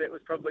 that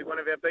was probably one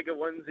of our bigger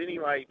wins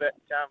anyway. But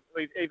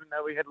even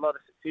though we had a lot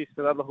of success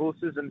with other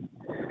horses, and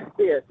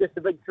it's just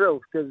a big thrill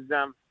because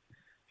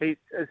his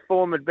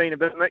form had been a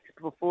bit mixed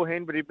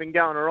beforehand, but he'd been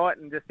going all right,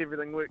 and just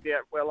everything worked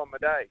out well on the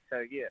day.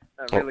 So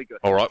really good.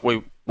 All right,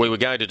 we were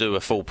going to do a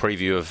full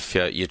preview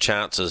of your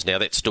chances. Now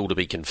that's still to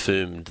be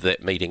confirmed.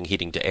 That meeting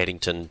heading to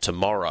Addington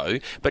tomorrow.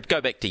 But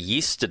go back to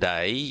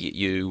yesterday.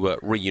 You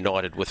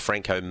reunited with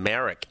Franco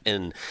Marek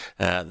in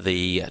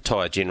the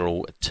Tyre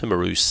General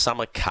Timaru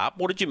Summer Cup.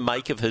 What did you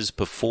make of his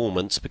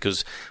performance?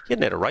 Because he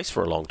hadn't had a race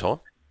for a long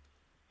time.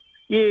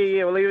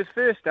 Yeah. Well, he was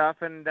first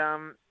up, and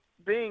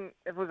if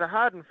it was a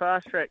hard and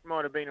fast track,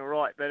 might have been all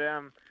right.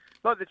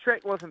 But the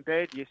track wasn't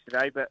bad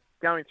yesterday. But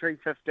going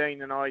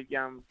 3:15,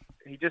 and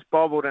he just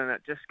bobbled, and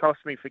it just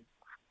cost me for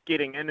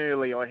getting in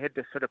early. I had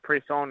to sort of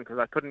press on because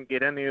I couldn't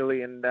get in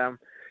early, and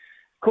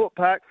caught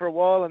park for a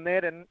while and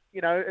that. And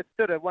it's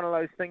sort of one of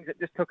those things that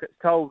just took its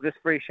toll just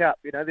fresh up.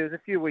 There was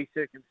a few wee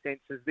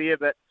circumstances there,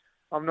 but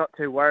I'm not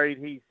too worried.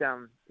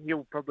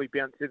 He'll probably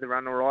bounce through the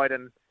run all right,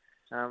 and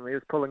he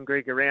was pulling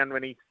Greg around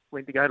when he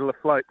went to go to the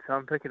float, so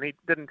I'm thinking he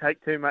didn't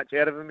take too much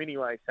out of him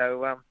anyway.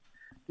 So,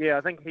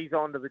 I think he's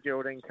on to the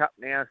Geraldine Cup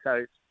now,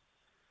 so,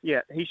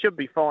 he should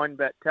be fine.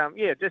 But,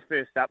 just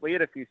first up, we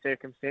had a few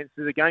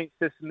circumstances against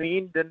us in the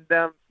end, and,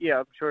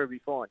 I'm sure he'll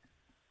be fine.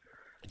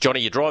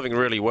 Johnny, you're driving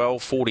really well,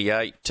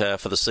 48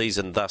 for the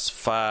season thus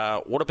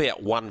far. What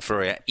about one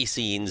for our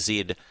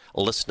SENZ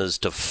listeners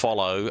to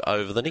follow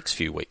over the next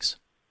few weeks?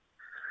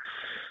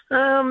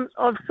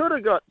 I've sort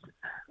of got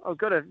I've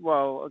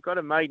got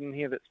a maiden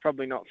here that's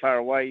probably not far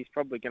away. He's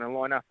probably going to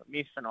line up at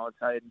Messman, I'd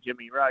say, and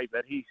Jimmy Ray,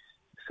 but he's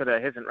sort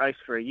of hasn't raced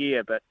for a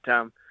year. But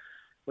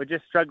we're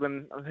just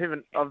struggling. I've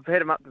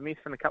had him up to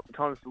Messman a couple of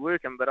times to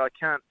work him, but I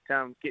can't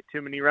get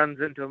too many runs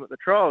into him at the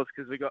trials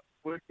because we got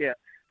workouts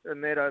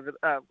and that over.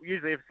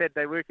 Usually have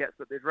Saturday workouts,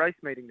 but there's race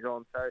meetings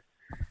on, so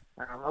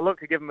I'll look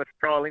to give him a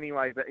trial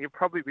anyway. But he'll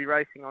probably be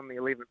racing on the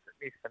 11th at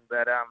Messman.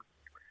 But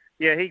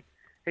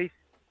he's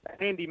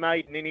a handy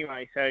maiden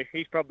anyway, so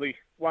he's probably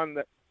one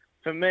that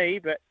for me.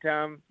 But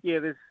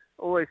there's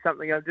always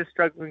something. I'm just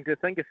struggling to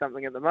think of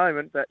something at the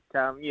moment. But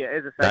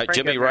as I say,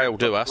 Jimmy Ray will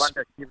do us.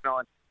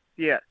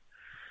 Yeah,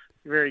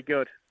 very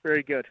good.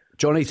 Very good.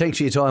 Johnny, thanks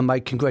for your time,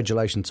 mate.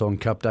 Congratulations on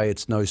Cup Day.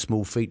 It's no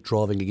small feat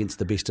driving against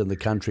the best in the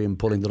country and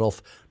pulling that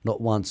off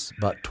not once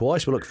but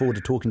twice. We look forward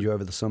to talking to you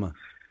over the summer.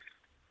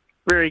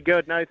 Very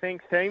good. No,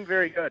 thanks, team.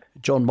 Very good.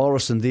 John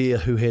Morrison there,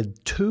 who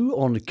had 2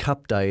 on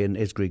Cup Day and,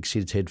 as Greg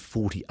said, had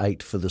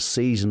 48 for the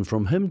season.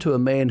 From him to a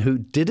man who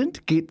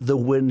didn't get the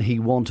win he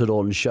wanted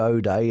on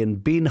show day.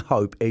 And Ben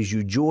Hope, as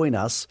you join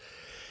us,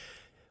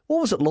 what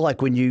was it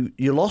like when you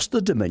lost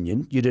the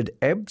Dominion? You did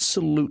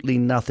absolutely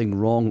nothing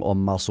wrong on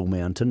Muscle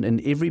Mountain,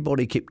 and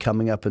everybody kept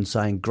coming up and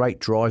saying, great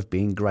drive,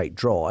 Ben, great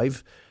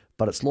drive.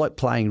 But it's like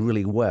playing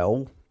really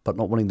well, but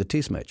not winning the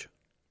test match.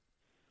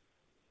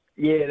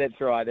 Yeah, that's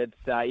right. It's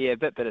a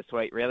bit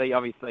bittersweet, really.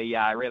 Obviously,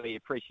 really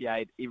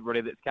appreciate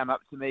everybody that's come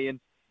up to me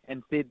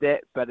and said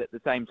that. But at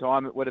the same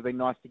time, it would have been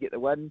nice to get the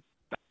win.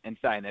 And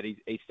saying that,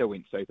 he still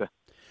went super.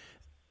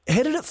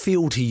 How did it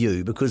feel to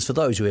you? Because for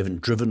those who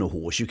haven't driven a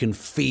horse, you can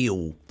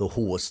feel the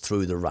horse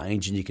through the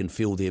range and you can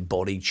feel their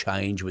body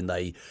change when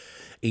they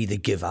either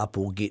give up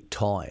or get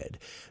tired.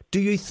 Do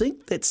you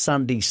think that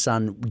Sunday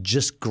Sun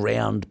just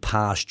ground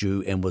past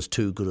you and was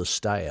too good a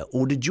stayer?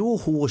 Or did your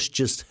horse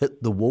just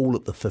hit the wall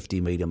at the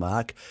 50-metre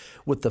mark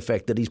with the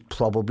fact that he's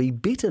probably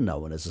better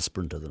known as a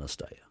sprinter than a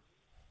stayer?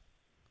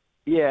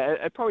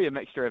 Yeah, probably a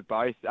mixture of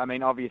both. I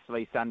mean,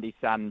 obviously, Sunday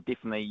Sun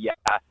definitely,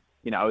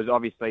 it was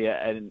obviously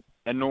an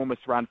enormous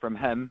run from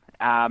him.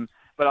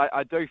 But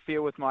I do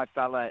feel with my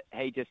fella,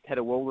 he just hit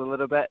a wall a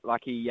little bit.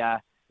 Like he,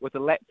 with a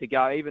lap to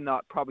go, even though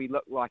it probably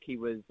looked like he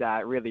was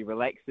really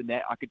relaxed in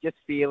that, I could just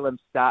feel him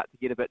start to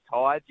get a bit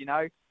tired,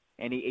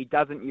 and he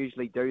doesn't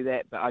usually do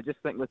that. But I just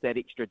think with that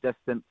extra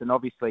distance and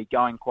obviously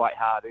going quite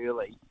hard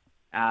early,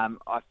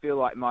 I feel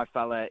like my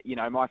fella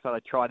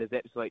tried his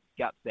absolute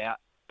guts out.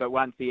 But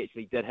once he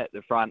actually did hit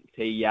the front,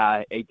 he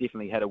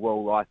definitely hit a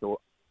wall, I thought.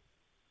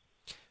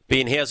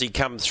 Ben, how's he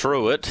come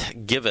through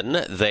it, given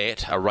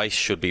that a race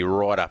should be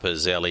right up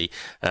his alley,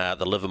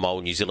 the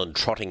Livermore New Zealand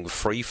Trotting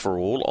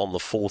Free-for-All on the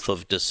 4th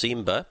of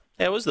December?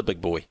 How is the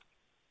big boy?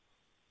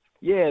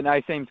 Yeah,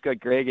 no, seems good,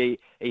 Greg.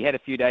 He had a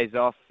few days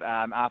off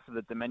after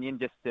the Dominion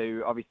just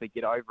to obviously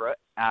get over it.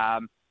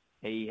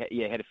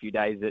 He had a few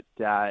days at,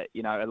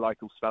 a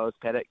local speller's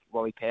paddock,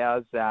 Wally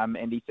Powers,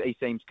 and he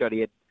seems good.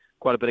 He had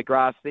quite a bit of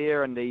grass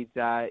there, and he's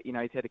had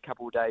a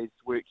couple of days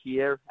work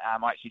here.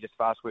 I actually just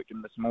fast worked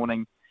him this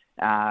morning.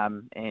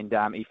 And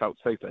he felt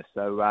super.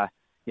 So,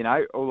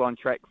 all on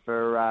track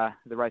for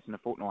the race in a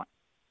fortnight.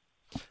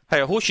 Hey,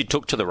 a horse you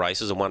took to the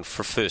races and won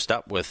first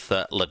up with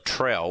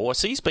Latrell. I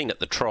see he's been at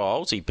the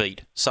trials. He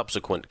beat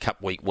subsequent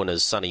Cup Week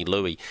winners Sonny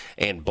Louis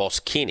and Boss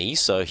Kenny,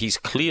 so he's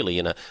clearly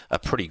in a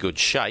pretty good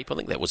shape. I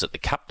think that was at the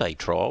Cup Day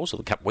trials or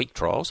the Cup Week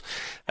trials.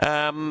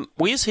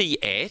 Where's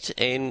he at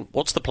and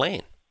what's the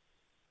plan?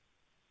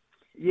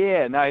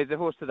 Yeah, no, he's a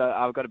horse that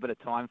I've got a bit of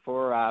time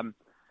for.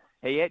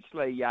 He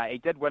actually he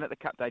did win at the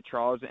Cup Day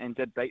trials and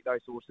did beat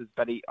those horses,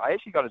 but I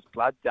actually got his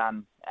blood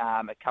done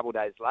a couple of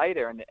days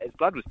later, and his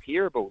blood was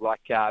terrible.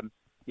 Like, the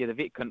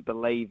vet couldn't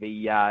believe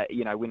he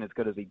went as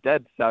good as he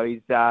did. So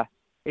he's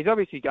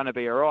obviously going to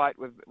be all right.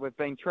 We've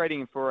been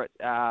treating him for it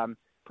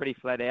pretty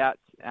flat out.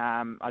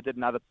 I did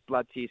another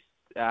blood test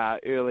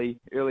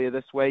earlier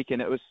this week, and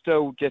it was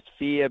still just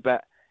fair,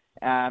 but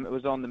it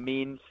was on the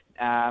mend.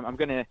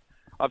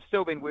 I've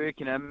still been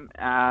working him,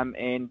 and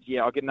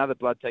I'll get another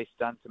blood test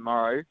done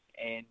tomorrow.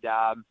 And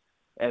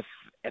if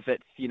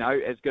it's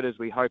as good as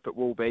we hope it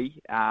will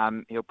be,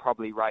 he'll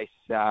probably race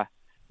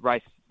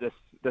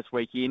this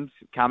weekend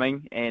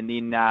coming, and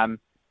then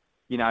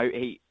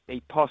he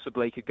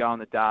possibly could go on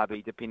the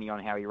Derby depending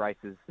on how he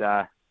races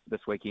this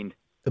weekend.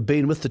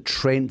 Ben, with the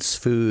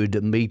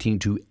transferred meeting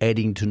to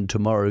Addington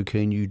tomorrow,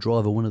 can you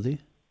drive a winner there?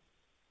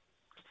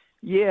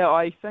 Yeah,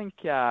 I think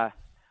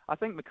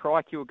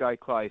McCrikey will go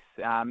close.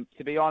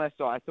 To be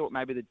honest, I thought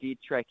maybe the dead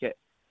track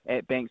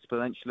at Banks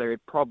Peninsula, it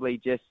probably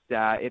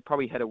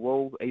hit a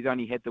wall. He's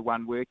only had the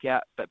one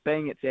workout, but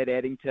being it's at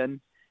Addington,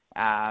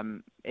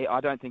 I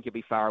don't think he'll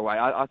be far away.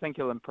 I think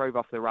he'll improve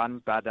off the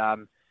run, but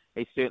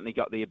he's certainly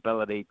got the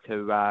ability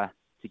to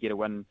get a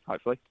win,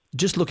 hopefully.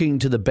 Just looking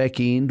to the back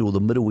end or the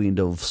middle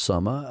end of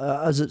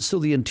summer, is it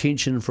still the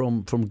intention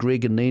from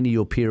Greg and Nina,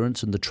 your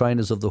parents, and the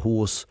trainers of the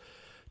horse,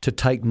 to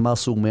take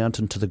Muscle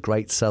Mountain to the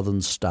Great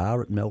Southern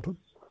Star at Melton?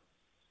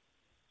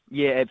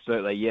 Yeah,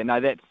 absolutely. Yeah, no,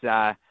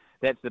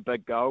 that's the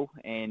big goal,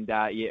 and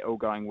all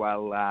going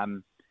well.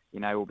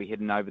 We'll be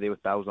heading over there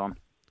with bells on.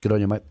 Good on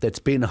you, mate. That's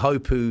Ben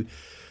Hope, who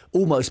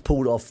almost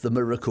pulled off the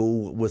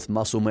miracle with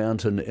Muscle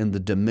Mountain in the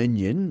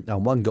Dominion. Now,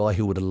 one guy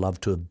who would have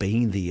loved to have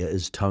been there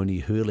is Tony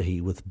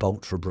Hurley with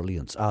Bolt for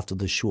Brilliance. After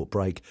this short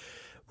break,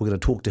 we're going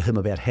to talk to him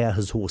about how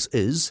his horse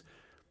is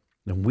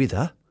and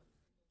whether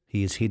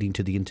he is heading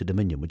to the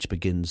Inter-Dominion, which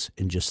begins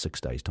in just 6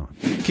 days' time.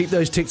 Keep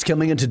those texts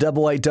coming into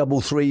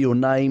 8833, your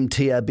name,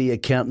 TRB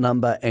account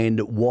number, and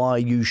why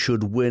you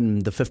should win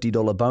the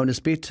 $50 bonus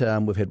bet.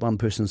 We've had one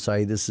person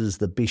say this is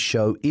the best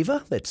show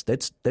ever.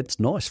 That's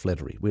nice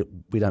flattery.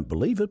 We don't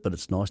believe it, but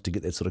it's nice to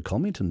get that sort of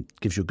comment and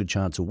gives you a good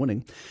chance of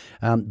winning.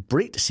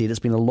 Brett said it's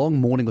been a long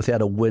morning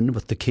without a win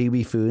with the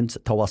Kiwi Ferns,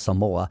 Tawa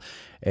Samoa,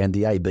 and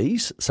the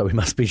ABs, so he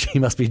must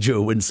be due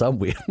a win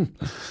somewhere.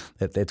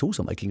 That's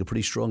also making a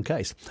pretty strong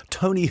case.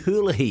 Tony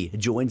Hurley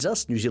joins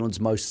us, New Zealand's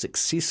most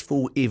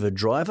successful ever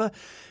driver.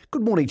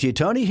 Good morning to you,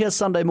 Tony. How's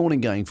Sunday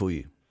morning going for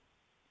you?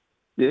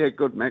 Yeah,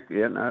 good, Mick.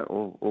 Yeah,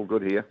 no, all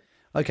good here.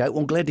 Okay, well,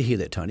 I'm glad to hear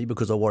that, Tony,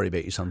 because I worry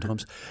about you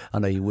sometimes. I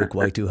know you work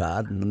way too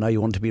hard, and I know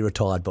you want to be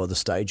retired by the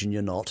stage, and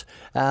you're not.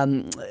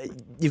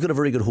 You've got a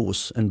very good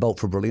horse in Bolt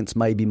for Brilliance,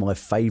 maybe my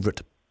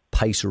favourite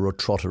pacer or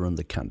trotter in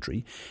the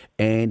country,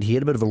 and he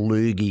had a bit of a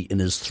lurgy in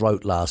his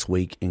throat last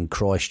week in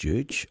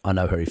Christchurch. I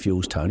know how he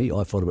feels, Tony.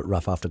 I felt a bit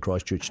rough after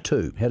Christchurch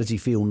too. How does he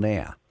feel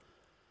now?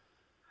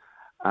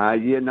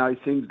 Yeah, no, he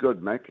seems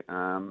good, Mick.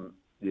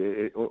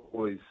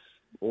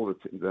 All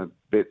the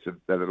bets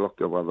that have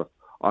looked at, well,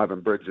 Ivan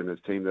Bridge and his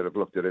team that have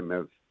looked at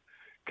him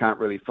can't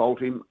really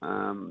fault him.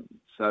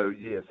 So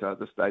at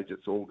this stage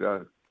it's all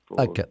go.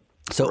 Okay,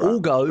 so all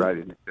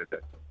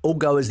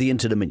go is the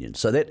Inter-Dominion.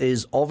 So that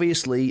is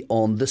obviously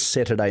on this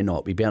Saturday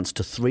night. We bounce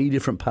to 3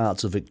 different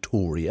parts of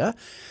Victoria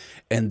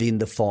and then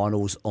the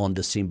finals on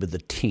December the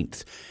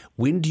 10th.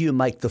 When do you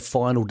make the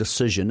final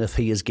decision if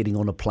he is getting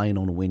on a plane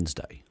on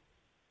Wednesday?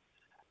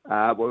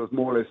 Well, it was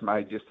more or less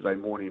made yesterday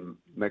morning,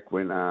 Mick,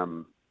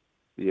 when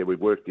we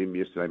worked him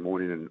yesterday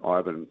morning and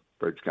Ivan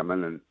Bridge come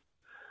in and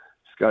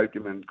scoped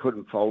him and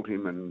couldn't fault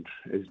him, and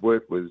his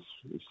work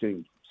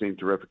seemed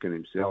terrific in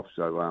himself.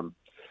 So,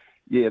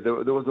 there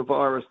was a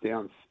virus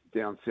down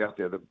south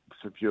there.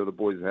 A few of the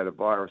boys had a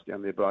virus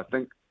down there, but I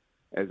think,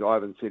 as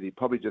Ivan said, he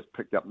probably just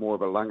picked up more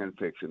of a lung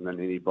infection than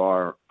any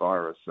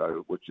virus.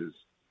 So, which is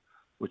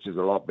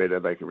a lot better.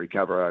 They can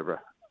recover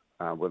over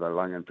with a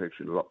lung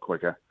infection a lot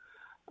quicker.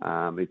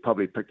 He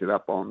probably picked it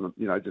up on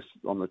just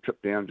on the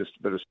trip down, just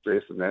a bit of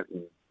stress and that,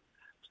 and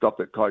stopped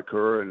at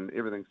Kaikoura, and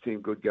everything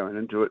seemed good going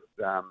into it.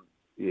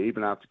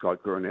 Even after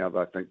Kaikoura, now that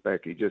I think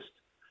back, he just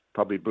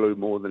probably blew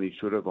more than he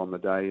should have on the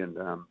day, and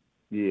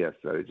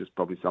so just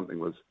probably something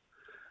was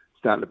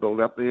starting to build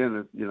up there,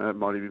 and it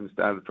might have even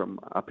started from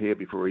up here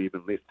before he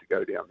even left to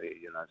go down there.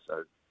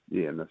 So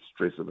and the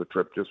stress of the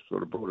trip just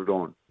sort of brought it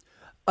on.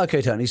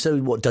 Okay, Tony. So,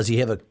 what does he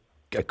have a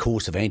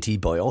course of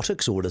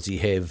antibiotics, or does he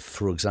have,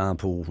 for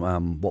example,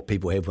 what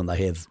people have when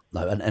they have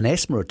an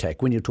asthma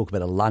attack? When you talk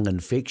about a lung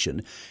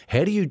infection,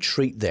 how do you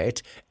treat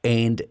that,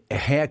 and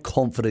how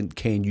confident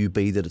can you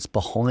be that it's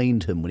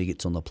behind him when he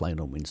gets on the plane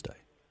on Wednesday?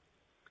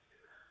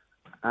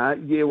 Well,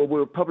 we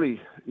were probably,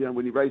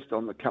 when he raced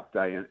on the Cup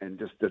Day and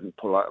just didn't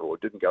pull out or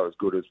didn't go as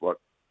good as what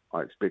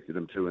I expected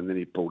him to, and then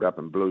he pulled up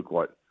and blew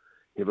quite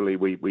heavily.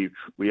 We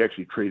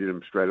actually treated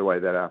him straight away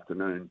that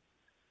afternoon.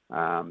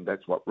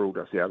 That's what ruled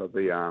us out of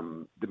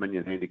the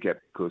Dominion handicap,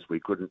 because we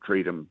couldn't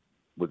treat him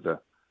with the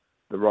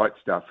right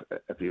stuff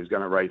if he was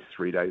going to race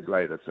 3 days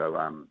later. So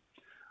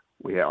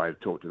I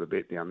talked to the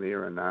vet down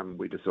there, and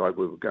we decided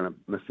we were going to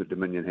miss the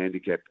Dominion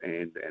handicap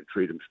and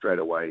treat him straight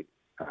away,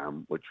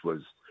 which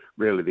was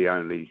really the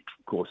only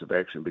course of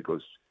action,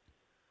 because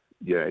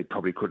he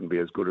probably couldn't be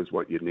as good as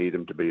what you'd need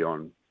him to be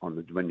on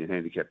the Dominion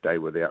handicap day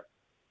without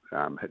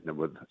hitting him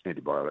with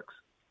antibiotics.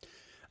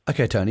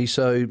 Okay, Tony.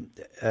 So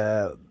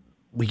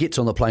we get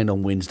on the plane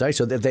on Wednesday,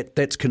 so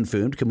that's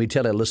confirmed. Can we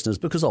tell our listeners,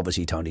 because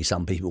obviously, Tony,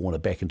 some people want to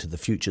back into the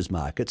futures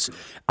markets,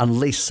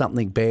 unless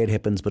something bad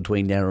happens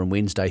between now and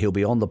Wednesday, he'll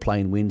be on the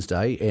plane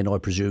Wednesday, and I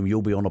presume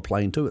you'll be on a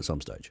plane too at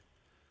some stage.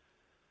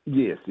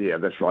 Yes,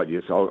 that's right.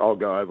 Yes, I'll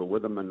go over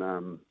with him,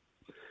 and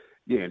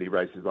and he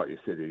races, like you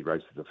said, he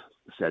races the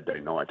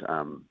Saturday night.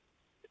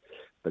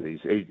 But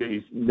he's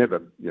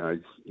never,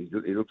 he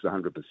looks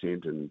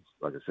 100%, and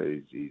like I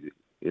say,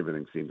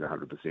 everything seems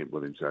 100%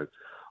 with him. So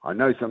I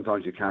know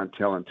sometimes you can't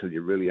tell until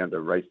you're really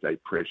under race day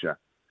pressure,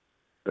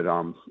 but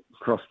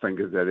cross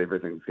fingers that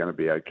everything's going to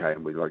be okay.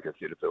 And like I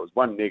said, if there was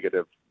one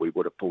negative, we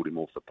would have pulled him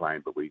off the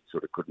plane, but we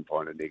sort of couldn't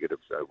find a negative,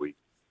 so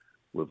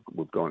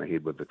we've gone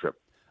ahead with the trip.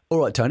 All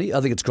right, Tony,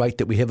 I think it's great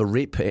that we have a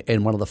rep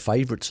and one of the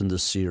favourites in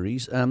this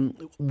series.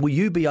 Will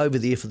you be over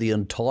there for the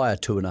entire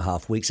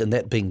 2.5 weeks? And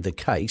that being the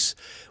case,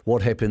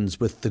 what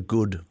happens with the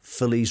good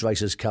fillies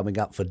races coming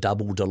up for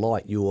Double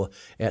Delight, your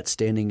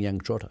outstanding young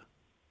trotter?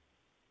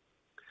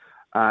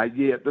 At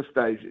this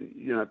stage,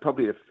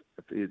 probably if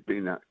he'd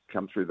been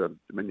come through the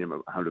Dominion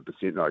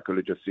 100%, I could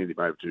have just sent him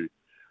over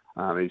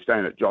to. He's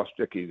staying at Josh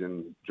Dickey's,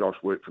 and Josh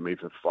worked for me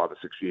for 5 or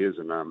 6 years,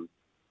 and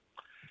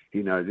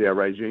he knows our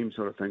regime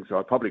sort of thing, so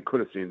I probably could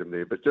have sent him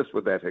there. But just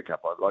with that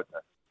hiccup, I'd like to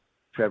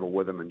travel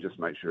with him and just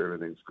make sure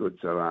everything's good.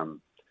 So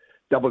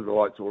Double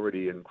Delight's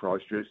already in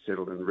Christchurch,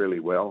 settled in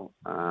really well,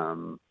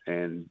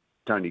 and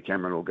Tony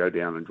Cameron will go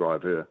down and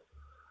drive her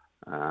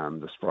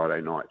this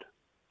Friday night.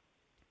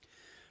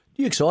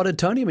 You excited,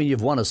 Tony? I mean,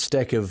 you've won a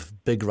stack of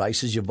big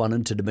races. You've won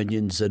Inter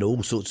Dominions in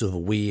all sorts of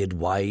weird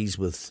ways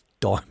with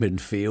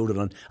Diamond Field,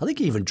 and I think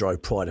you even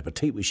drove Pride of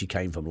Petite, where she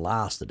came from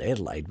last at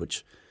Adelaide,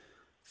 which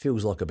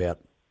feels like about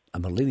a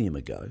millennium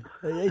ago.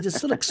 It's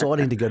still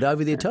exciting to get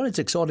over there, Tony. It's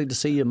exciting to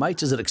see your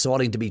mates. Is it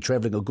exciting to be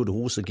travelling a good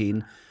horse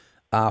again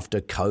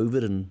after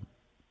COVID and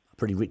a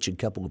pretty wretched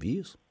couple of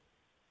years?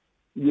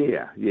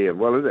 Yeah.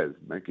 Well, it is,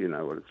 Mick. You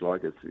know what it's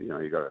like. It's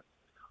you got a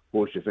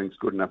horse you think's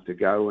good enough to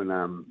go,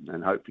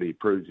 and hopefully he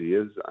proves he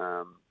is.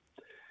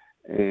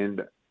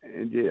 And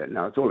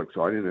it's all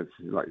exciting. It's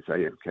like you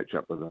say, you catch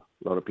up with a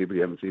lot of people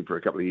you haven't seen for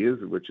a couple of years,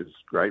 which is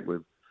great.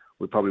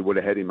 We probably would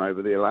have had him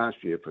over there last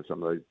year for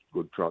some of those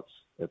good trots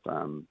if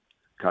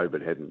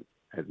COVID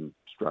hadn't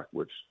struck,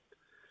 which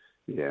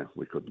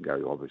we couldn't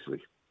go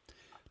obviously.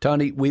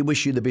 Tony, we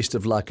wish you the best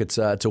of luck. It's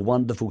a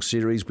wonderful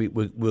series.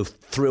 We're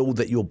thrilled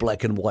that your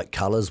black and white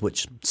colours,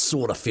 which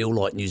sort of feel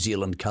like New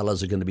Zealand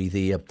colours, are going to be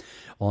there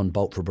on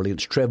Bolt for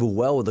Brilliance. Travel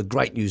well. The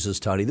great news is,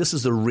 Tony, this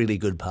is the really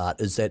good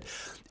part, is that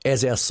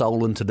as our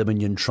sole Inter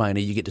Dominion trainer,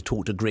 you get to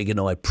talk to Greg and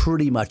I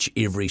pretty much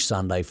every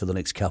Sunday for the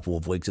next couple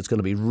of weeks. It's going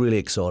to be really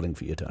exciting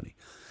for you, Tony.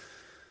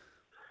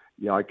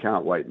 Yeah, I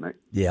can't wait, mate.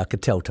 Yeah, I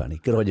could tell, Tony.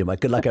 Good on you, mate.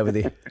 Good luck over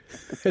there.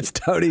 It's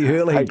Tony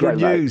Hurley. Hey, good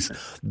news. Mate.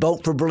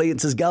 Bolt for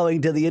Brilliance is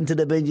going to the Inter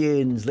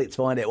Dominions. Let's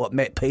find out what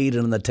Matt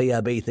Peden and the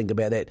TRB think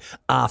about that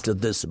after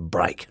this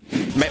break.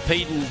 Matt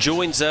Peden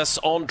joins us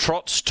on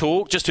Trots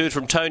Talk. Just heard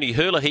from Tony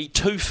Hurley.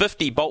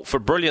 250 Bolt for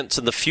Brilliance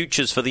and the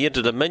futures for the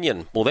Inter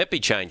Dominion. Will that be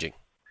changing?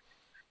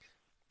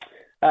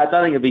 I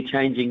don't think it'll be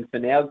changing for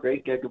now,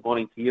 Greg. Good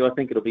morning to you. I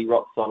think it'll be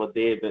rock solid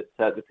there,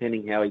 but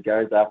depending how he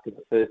goes after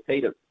the first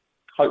heat,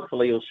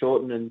 hopefully he'll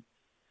shorten, and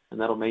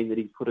that'll mean that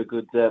he's put a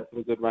good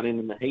run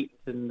in the heat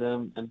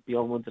and be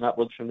onwards and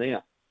upwards from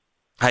there.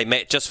 Hey,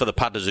 Matt, just for the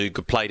punters who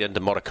played into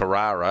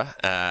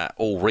Motukarara,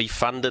 all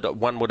refunded,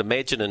 one would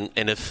imagine,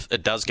 and if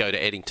it does go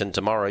to Addington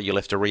tomorrow, you'll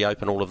have to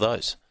reopen all of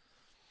those.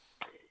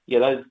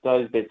 Yeah,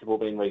 those bets have all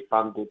been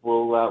refunded.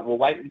 We'll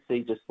wait and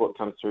see just what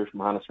comes through from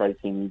Harness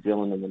Racing New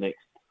Zealand in the next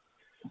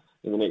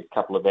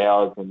couple of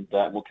hours, and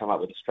we'll come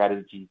up with a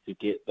strategy to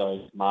get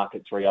those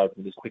markets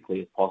reopened as quickly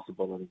as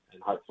possible, and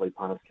hopefully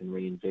punters can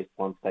reinvest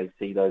once they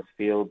see those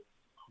fields,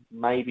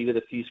 maybe with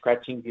a few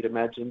scratchings, you'd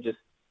imagine, just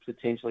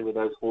potentially with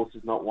those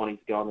horses not wanting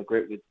to go on the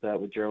grid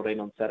with Geraldine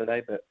on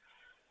Saturday, but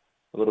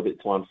a little bit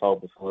to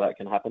unfold before that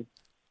can happen.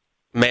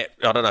 Matt,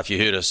 I don't know if you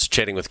heard us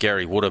chatting with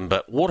Gary Woodham,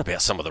 but what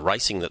about some of the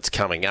racing that's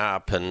coming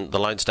up? And the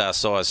Lone Star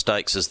Sire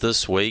Stakes is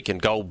this week,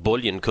 and Gold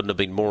Bullion couldn't have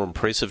been more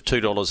impressive,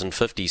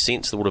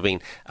 $2.50. There would have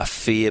been a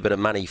fair bit of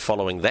money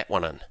following that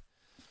one in.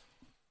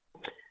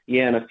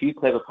 Yeah, and a few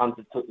clever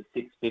punters took the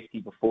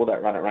 $6.50 before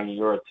that run at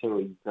Rangiora too.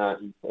 He's as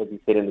he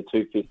said, in the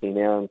 $2.50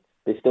 now, and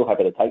they're still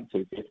happy to take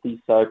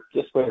 $2.50. So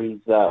just where his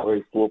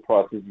floor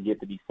price is yet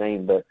to be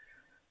seen, but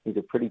he's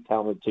a pretty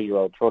talented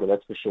 2-year-old trotter,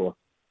 that's for sure.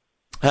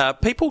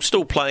 People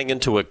still playing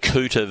into a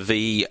Cooter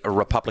v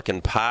Republican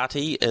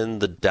Party in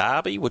the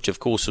Derby, which of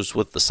course was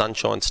with the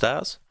Sunshine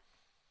Stars?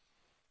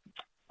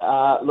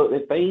 Look,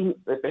 they've been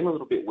a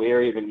little bit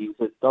wary of him. He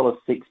was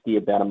 $1.60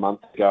 about a month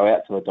ago,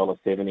 out to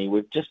 $1.70.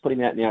 We've just put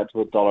him out now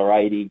to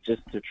 $1.80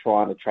 just to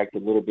try and attract a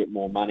little bit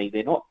more money.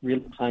 They're not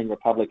really playing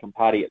Republican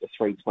Party at the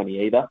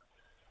 $3.20 either.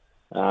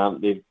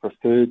 They've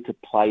preferred to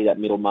play that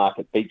middle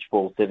market Beach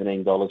Ball,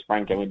 $17,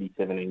 Franco Indy,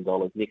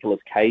 $17. Nicholas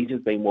Cage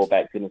has been more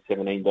backed in at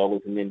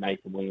 $17, and then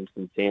Nathan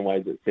Williamson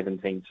Sandways at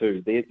 $17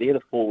 too. They're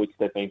the four which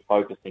they've been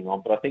focusing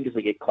on, but I think as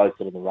we get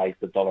closer to the race,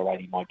 the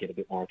 $1.80 might get a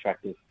bit more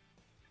attractive.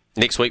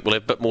 Next week we'll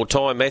have a bit more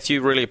time. Matthew,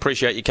 really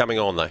appreciate you coming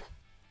on though.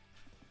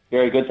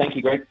 Very good, thank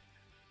you, Greg.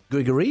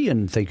 Gregory,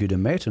 and thank you to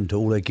Matt and to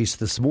all our guests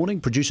this morning.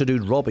 Producer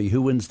dude Robbie,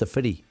 who wins the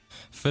fitty?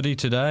 Fitty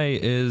today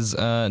is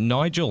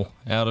Nigel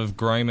out of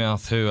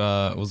Greymouth, who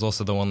was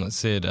also the one that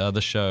said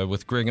the show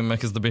with Greg and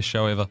Mick is the best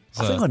show ever.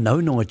 So. I think I know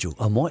Nigel.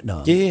 I might know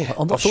him. Yeah,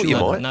 I'm not I thought sure. you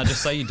might. No,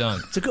 just say you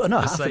don't. It's a good, no,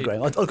 half a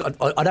Graham.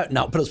 I don't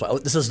know. Put it this way,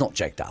 this is not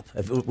jacked up.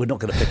 We're not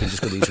going to pick him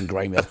just because he's in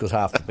Greymouth, because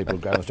half the people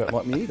in Greymouth don't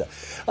like me either.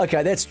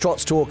 Okay, that's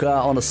Trots Talk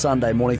on a Sunday morning.